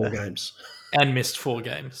missed 4 games. And missed 4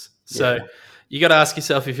 games. So you got to ask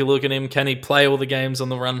yourself, if you look at him, can he play all the games on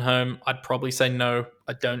the run home? I'd probably say no.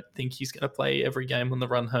 I don't think he's going to play every game on the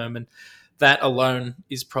run home. And that alone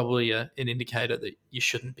is probably an indicator that you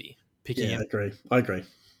shouldn't be picking him. I agree.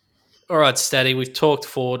 All right, Statty, we've talked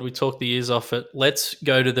forward. We talked the ears off it. Let's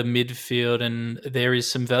go to the midfield, and there is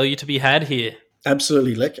some value to be had here.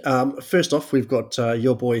 Absolutely, Lek. First off, we've got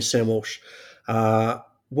your boy, Sam Walsh.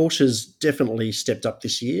 Walsh has definitely stepped up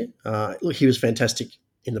this year. Look, he was fantastic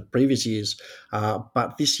in the previous years,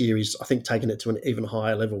 but this year he's, I think, taken it to an even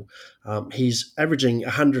higher level. He's averaging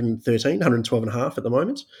 112 and a half at the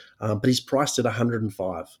moment, but he's priced at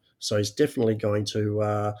 105. So he's definitely going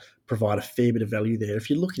to provide a fair bit of value there. If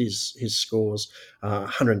you look at his scores,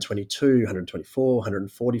 122, 124,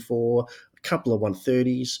 144, a couple of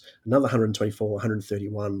 130s, another 124,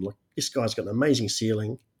 131. Look, this guy's got an amazing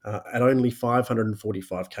ceiling at only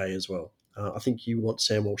 545k as well. I think you want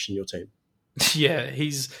Sam Walsh in your team. Yeah,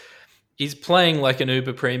 he's playing like an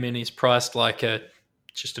Uber premium. He's priced like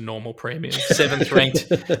just a normal premium, 7th ranked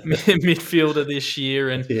midfielder this year.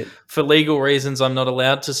 And for legal reasons, I'm not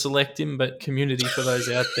allowed to select him. But community, for those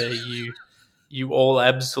out there, you all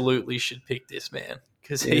absolutely should pick this man,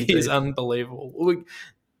 because he is unbelievable.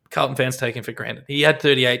 Carlton fans take him for granted. He had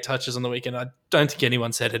 38 touches on the weekend. I don't think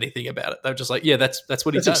anyone said anything about it. They're just like, yeah, that's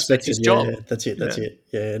what he does. Expected. That's his job. That's it.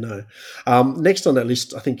 Yeah, no. Next on that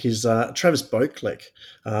list, I think, is Travis Boak.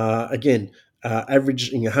 Again,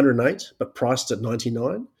 averaging 108, but priced at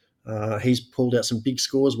 99. He's pulled out some big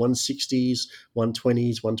scores, 160s,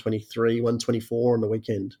 120s, 123, 124 on the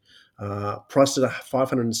weekend. Priced at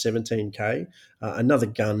 517k. Another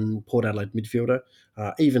gun, Port Adelaide midfielder.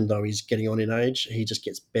 Even though he's getting on in age, he just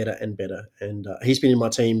gets better and better. And he's been in my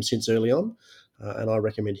team since early on, and I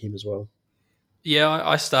recommend him as well. Yeah,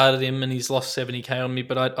 I started him and he's lost 70k on me,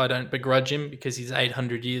 but I don't begrudge him because he's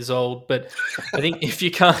 800 years old. But I think if you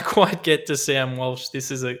can't quite get to Sam Walsh, this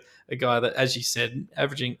is a guy that, as you said,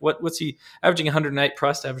 averaging, what's he averaging 108,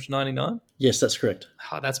 priced to average 99? Yes, that's correct.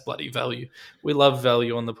 Oh, that's bloody value. We love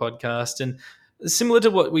value on the podcast. And similar to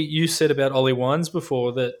what you said about Ollie Wines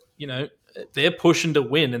before, that, you know, they're pushing to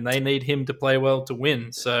win and they need him to play well to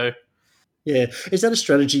win. So, yeah. Is that a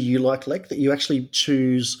strategy you like, Lek, that you actually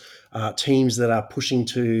choose teams that are pushing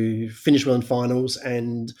to finish well in finals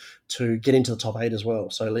and to get into the top 8 as well?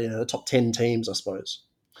 So, you know, the top 10 teams, I suppose.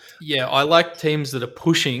 Yeah, I like teams that are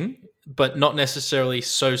pushing, but not necessarily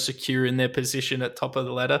so secure in their position at top of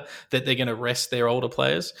the ladder that they're going to rest their older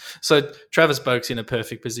players. So Travis Boak's in a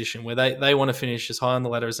perfect position where they want to finish as high on the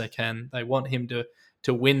ladder as they can. They want him to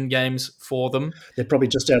win games for them. They're probably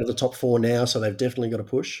just out of the top 4 now, so they've definitely got to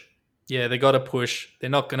push. Yeah, they got to push. They're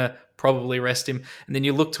not going to probably rest him. And then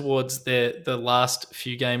you look towards the last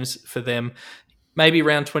few games for them. Maybe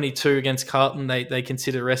round 22 against Carlton, they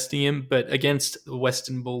consider resting him, but against the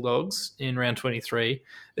Western Bulldogs in round 23,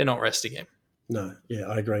 they're not resting him. No, yeah,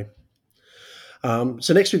 I agree.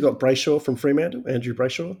 So next we've got Brayshaw from Fremantle, Andrew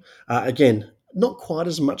Brayshaw. Again, not quite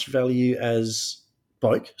as much value as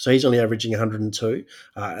Boak, so he's only averaging 102,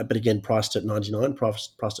 but again, priced at 99,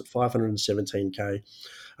 priced at 517k.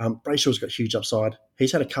 Brayshaw's got huge upside.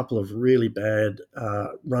 He's had a couple of really bad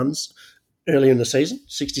runs earlier in the season,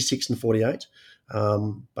 66 and 48.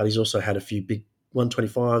 But he's also had a few big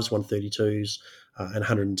 125s, 132s, and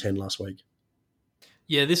 110 last week.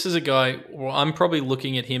 Yeah, this is a guy, well, I'm probably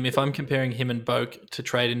looking at him, if I'm comparing him and Boak to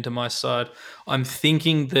trade into my side, I'm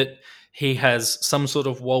thinking that he has some sort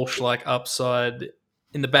of Walsh-like upside.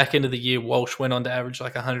 In the back end of the year, Walsh went on to average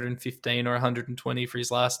like 115 or 120 for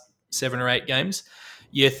his last 7 or 8 games.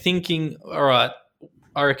 You're thinking, all right,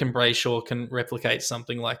 I reckon Brayshaw can replicate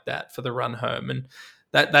something like that for the run home. And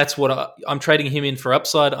that's what I'm trading him in for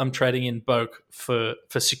upside. I'm trading in Boak for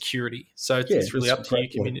security. So it's really up to you,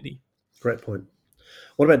 community. Great point.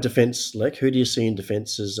 What about defence, Lek? Who do you see in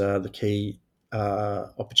defence as the key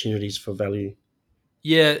opportunities for value?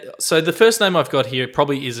 Yeah, so the first name I've got here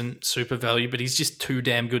probably isn't super value, but he's just too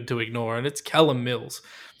damn good to ignore, and it's Callum Mills,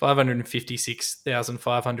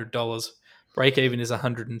 $556,500. Break even is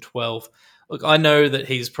 112. Look, I know that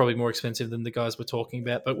he's probably more expensive than the guys we're talking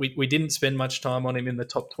about, but we didn't spend much time on him in the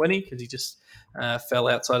top 20 because he just fell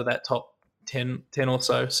outside of that top 10 or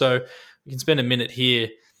so. So we can spend a minute here.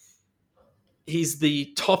 He's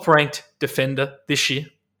the top-ranked defender this year.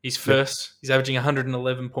 He's first. Yep. He's averaging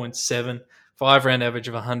 111.7, 5-round average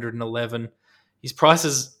of 111. His price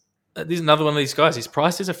is this is another one of these guys. His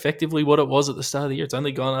price is effectively what it was at the start of the year. It's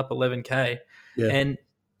only gone up 11k. Yeah. And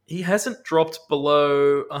he hasn't dropped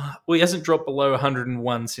below. He hasn't dropped below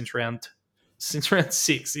 101 since round 6. Since round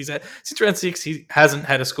 6, he hasn't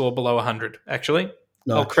had a score below 100. Actually,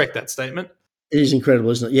 no. I'll correct that statement. It is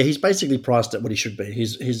incredible, isn't it? Yeah, he's basically priced at what he should be.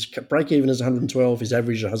 His break even is 112. His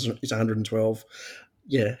average is 112.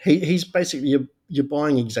 Yeah, he's basically you're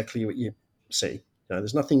buying exactly what you see.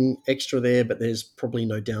 There's nothing extra there, but there's probably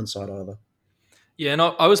no downside either. Yeah, and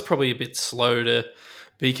I was probably a bit slow to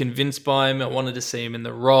be convinced by him. I wanted to see him in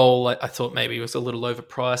the role. I thought maybe he was a little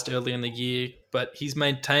overpriced early in the year, but he's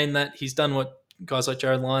maintained that. He's done what guys like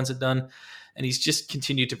Jared Lyons have done, and he's just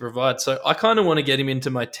continued to provide. So I kind of want to get him into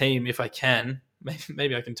my team if I can.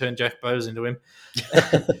 Maybe I can turn Jack Bowes into him.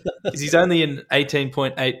 He's only in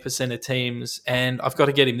 18.8% of teams, and I've got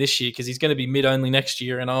to get him this year because he's going to be mid-only next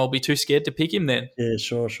year, and I'll be too scared to pick him then. Yeah,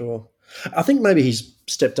 sure. I think maybe he's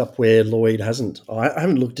stepped up where Lloyd hasn't. I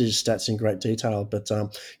haven't looked at his stats in great detail, but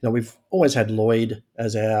we've always had Lloyd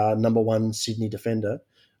as our number one Sydney defender.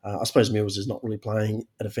 I suppose Mills is not really playing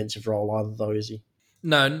a defensive role either, though, is he?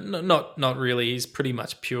 No, not really. He's pretty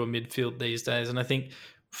much pure midfield these days, and I think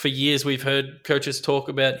for years we've heard coaches talk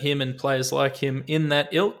about him and players like him in that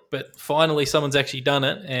ilk, but finally someone's actually done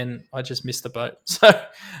it, and I just missed the boat. So,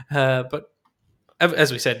 but as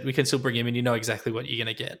we said, we can still bring him in. You know exactly what you're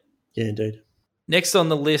going to get. Yeah, indeed. Next on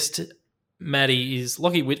the list, Matty, is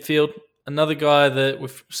Lockie Whitfield, another guy that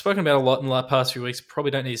we've spoken about a lot in the past few weeks.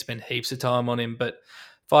 Probably don't need to spend heaps of time on him, but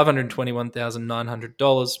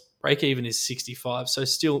 $521,900. Break even is 65, so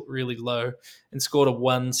still really low, and scored a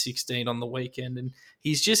 116 on the weekend. And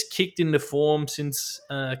he's just kicked into form since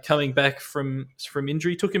coming back from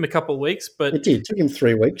injury. Took him a couple of weeks, but it did. It took him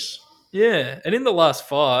 3 weeks. Yeah, and in the last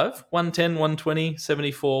 5, 110, 120,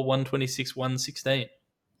 74, 126, 116.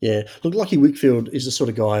 Yeah, look, Lockie Whitfield is the sort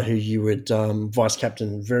of guy who you would vice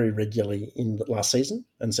captain very regularly in the last season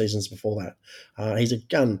and seasons before that. He's a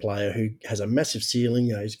gun player who has a massive ceiling.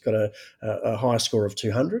 He's got a high score of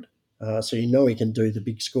 200, so he can do the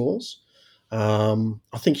big scores. I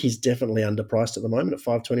think he's definitely underpriced at the moment at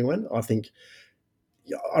 521. I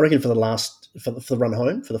reckon for the run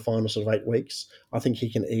home for the final sort of 8 weeks, I think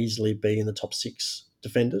he can easily be in the top 6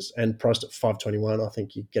 defenders, and priced at 521. I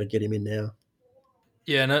think you've got to get him in now.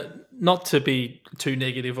 Yeah, no, not to be too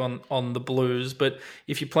negative on the Blues, but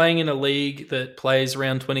if you're playing in a league that plays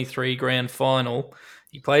round 23 grand final,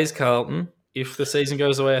 he plays Carlton. If the season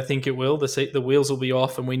goes away, I think it will. The wheels will be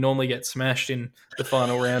off, and we normally get smashed in the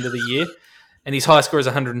final round of the year. And his high score is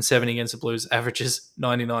 170 against the Blues, averages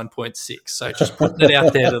 99.6. So just putting it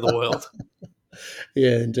out there to the world.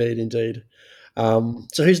 Yeah, indeed.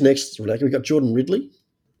 So who's next, Rebecca? We've got Jordan Ridley.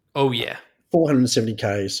 Oh, yeah.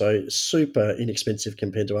 470k, so super inexpensive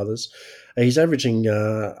compared to others. He's averaging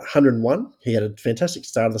 101. He had a fantastic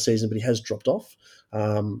start of the season, but he has dropped off.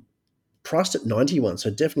 Priced at 91, so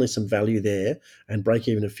definitely some value there, and break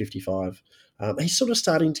even of 55. He's sort of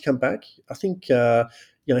starting to come back. I think,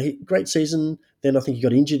 great season. Then I think he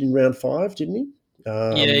got injured in round 5, didn't he?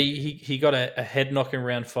 Yeah, he got a head knock in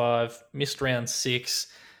round 5, missed round 6,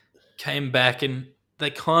 came back, and they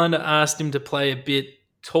kind of asked him to play a bit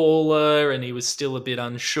taller, and he was still a bit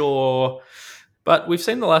unsure. But we've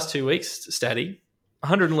seen the last 2 weeks, Statty,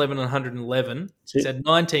 111 and 111. He's had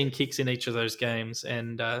 19 kicks in each of those games,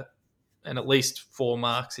 and at least 4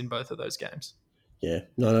 marks in both of those games. Yeah,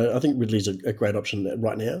 no, I think Ridley's a great option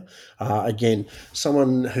right now. Again,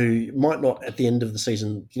 someone who might not at the end of the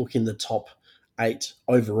season look in the top 8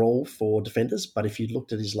 overall for defenders, but if you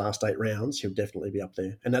looked at his last 8 rounds, he'll definitely be up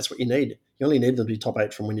there. And that's what you need. You only need them to be top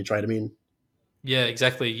 8 from when you trade him in. Yeah,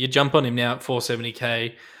 exactly. You jump on him now at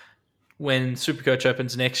 470k. When Supercoach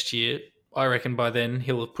opens next year, I reckon by then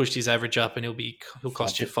he'll have pushed his average up, and he'll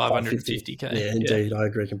cost you 550k. Yeah, indeed. I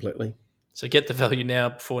agree completely. So get the value now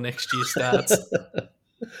before next year starts.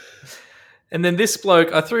 And then this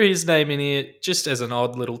bloke, I threw his name in here just as an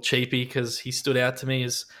odd little cheapie because he stood out to me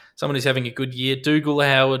as someone who's having a good year. Dougal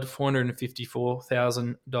Howard,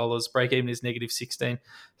 $454,000. Break even is negative 16.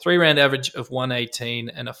 3-round average of 118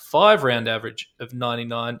 and a 5-round average of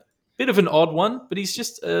 99. Bit of an odd one, but he's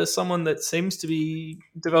just someone that seems to be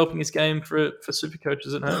developing his game for super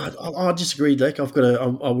coaches at home. I disagree, Dick.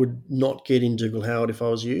 I would not get in Dougal Howard if I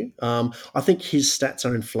was you. I think his stats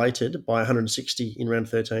are inflated by 160 in round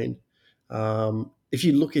 13. If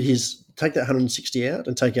you look at take that 160 out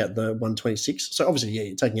and take out the 126. So obviously, yeah,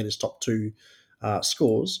 you're taking out his top 2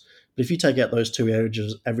 scores. But if you take out those 2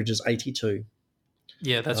 averages 82.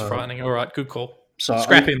 Yeah, that's frightening. All right, good call. So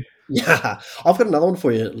scrap him. Yeah, I've got another one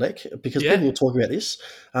for you, Lek, because people will talk about this.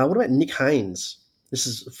 What about Nick Haynes? This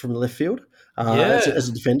is from the left field as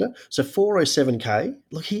a defender. So 407k.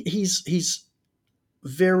 Look, he's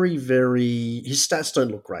very, very. His stats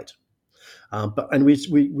don't look great. But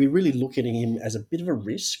we really look at him as a bit of a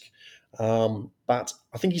risk. But but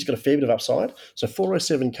I think he's got a fair bit of upside. So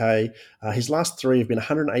 407k. His last three have been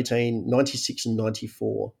 118, 96, and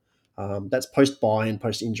 94. That's post-buy and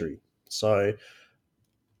post-injury. So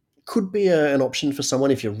could be an option for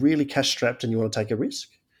someone if you're really cash-strapped and you want to take a risk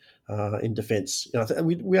in defence.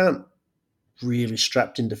 We aren't really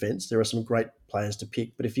strapped in defence. There are some great players to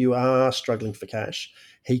pick, but if you are struggling for cash,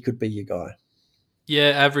 he could be your guy. Yeah,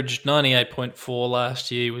 averaged 98.4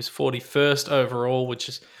 last year. He was 41st overall, which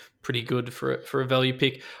is pretty good for a value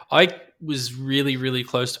pick. I was really, really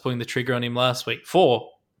close to pulling the trigger on him last week for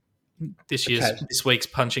this week's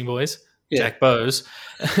Punching Boys, Jack Bowes,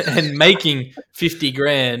 and making 50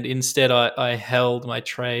 grand. Instead, I held my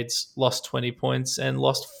trades, lost 20 points, and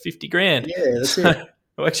lost 50 grand. Yeah, that's it.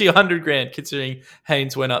 Well, actually 100 grand, considering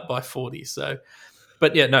Haynes went up by 40. So,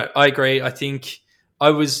 but yeah, no, I agree. I think I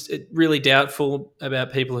was really doubtful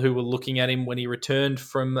about people who were looking at him when he returned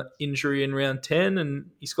from injury in round 10, and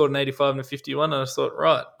he scored an 85 and a 51. And I thought,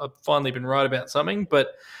 right, I've finally been right about something. But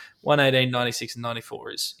 118, 96, and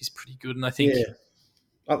 94 is pretty good. And I think... Yeah.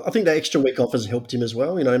 I think that extra week off has helped him as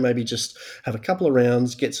well. Maybe just have a couple of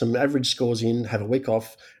rounds, get some average scores in, have a week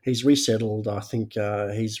off. He's resettled. I think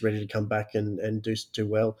he's ready to come back and do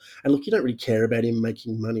well. And look, you don't really care about him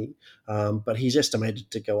making money, but he's estimated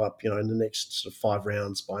to go up, in the next sort of 5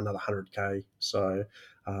 rounds by another 100k. So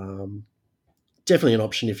definitely an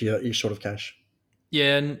option if you're short of cash.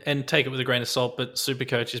 Yeah, and take it with a grain of salt, but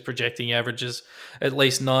Supercoach is projecting averages at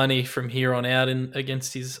least 90 from here on out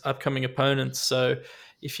against his upcoming opponents. So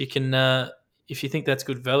if you think that's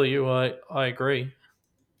good value, I agree.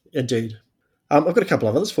 Indeed. I've got a couple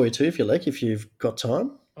of others for you too, if you've got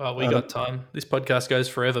time. Oh, we got time. This podcast goes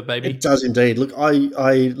forever, baby. It does indeed. Look,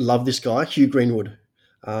 I love this guy, Hugh Greenwood,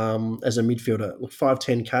 as a midfielder. Look,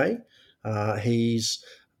 510k. He's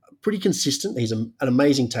pretty consistent. He's an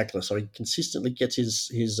amazing tackler, so he consistently gets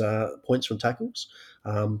his points from tackles.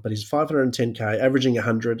 But he's 510k, averaging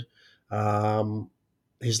 100.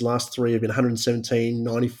 His last 3 have been 117,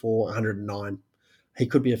 94, 109. He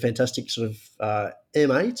could be a fantastic sort of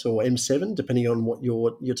M8 or M7, depending on what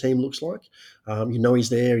your team looks like. He's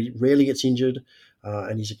there. He rarely gets injured,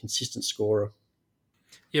 and he's a consistent scorer.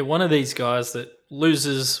 Yeah, one of these guys that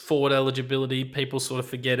loses forward eligibility, people sort of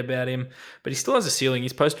forget about him, but he still has a ceiling.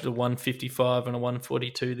 He's posted a 155 and a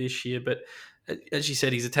 142 this year, but as you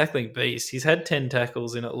said, he's a tackling beast. He's had 10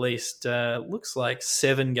 tackles in at least, looks like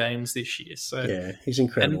 7 games this year. So yeah, he's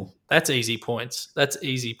incredible. That's easy points. That's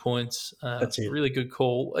it. Really good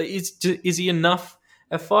call. Is he enough?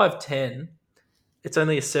 At 5'10", it's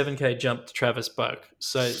only a 7K jump to Travis Boak.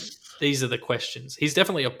 So these are the questions. He's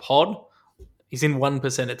definitely a pod. He's in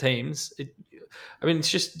 1% of teams. It's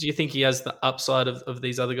just, do you think he has the upside of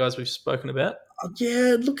these other guys we've spoken about?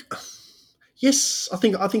 Yeah, look... Yes, I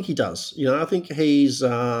think he does. I think he's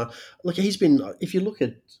he's been. If you look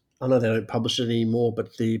at, I know they don't publish it anymore,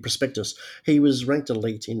 but the prospectus, he was ranked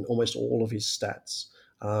elite in almost all of his stats.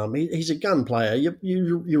 He's a gun player.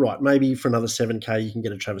 You're right. Maybe for another 7K you can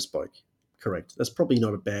get a Travis Boak. Correct. That's probably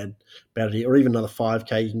not a bad idea. Or even another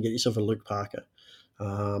 5K you can get yourself a Luke Parker,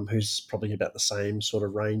 who's probably about the same sort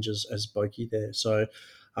of range as Boakey there. So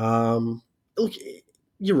look.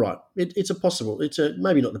 You're right. It's a possible. It's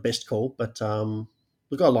maybe not the best call, but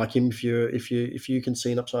look, I like him. If you can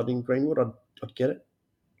see an upside in Greenwood, I'd get it.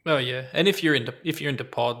 Oh yeah, and if you're into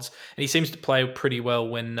pods, and he seems to play pretty well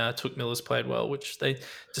when Touk Miller's played well, which they,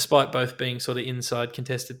 despite both being sort of inside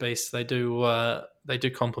contested beasts, they do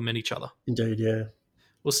complement each other. Indeed, yeah.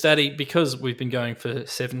 Well, Statty, because we've been going for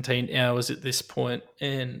 17 hours at this point,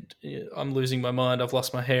 and I'm losing my mind. I've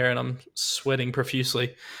lost my hair, and I'm sweating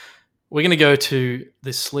profusely. We're going to go to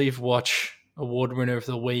the Sleeve Watch Award winner of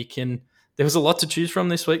the week, and there was a lot to choose from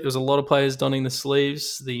this week. There was a lot of players donning the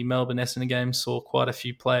sleeves. The Melbourne Essendon game saw quite a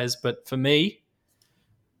few players, but for me,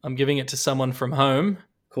 I'm giving it to someone from home.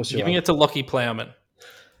 Of course, giving it to Lockie Plowman.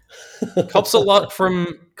 Cops a lot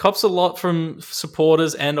from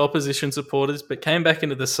supporters and opposition supporters, but came back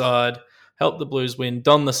into the side, helped the Blues win,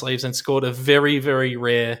 donned the sleeves, and scored a very, very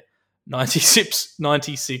rare 96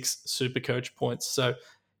 Supercoach points. So,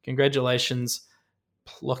 congratulations,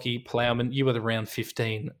 Lockie Plowman. You were the round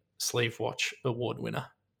 15 Sleeve Watch Award winner.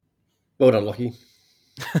 Well done, Lockie.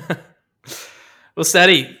 Well,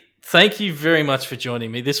 Statty, thank you very much for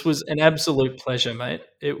joining me. This was an absolute pleasure, mate.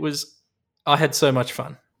 I had so much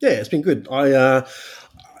fun. Yeah, it's been good.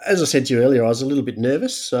 As I said to you earlier, I was a little bit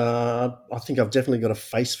nervous. I think I've definitely got a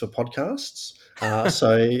face for podcasts.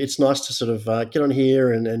 So it's nice to sort of get on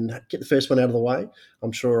here and get the first one out of the way.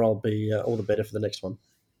 I'm sure I'll be all the better for the next one.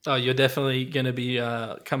 Oh, you're definitely going to be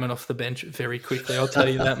coming off the bench very quickly, I'll tell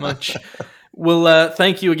you that much. Well,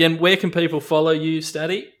 thank you again. Where can people follow you,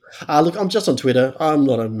 Statty? Look, I'm just on Twitter. I'm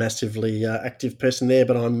not a massively active person there,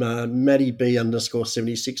 but I'm Matty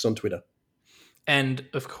B_76 on Twitter. And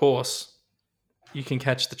of course, you can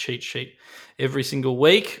catch the cheat sheet every single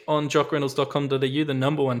week on jockreynolds.com.au. The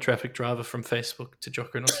number one traffic driver from Facebook to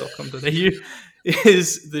jockreynolds.com.au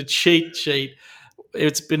is the cheat sheet.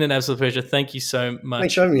 It's been an absolute pleasure. Thank you so much.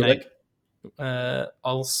 Thanks for having me, mate.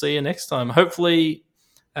 I'll see you next time. Hopefully,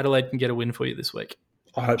 Adelaide can get a win for you this week.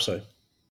 I hope so.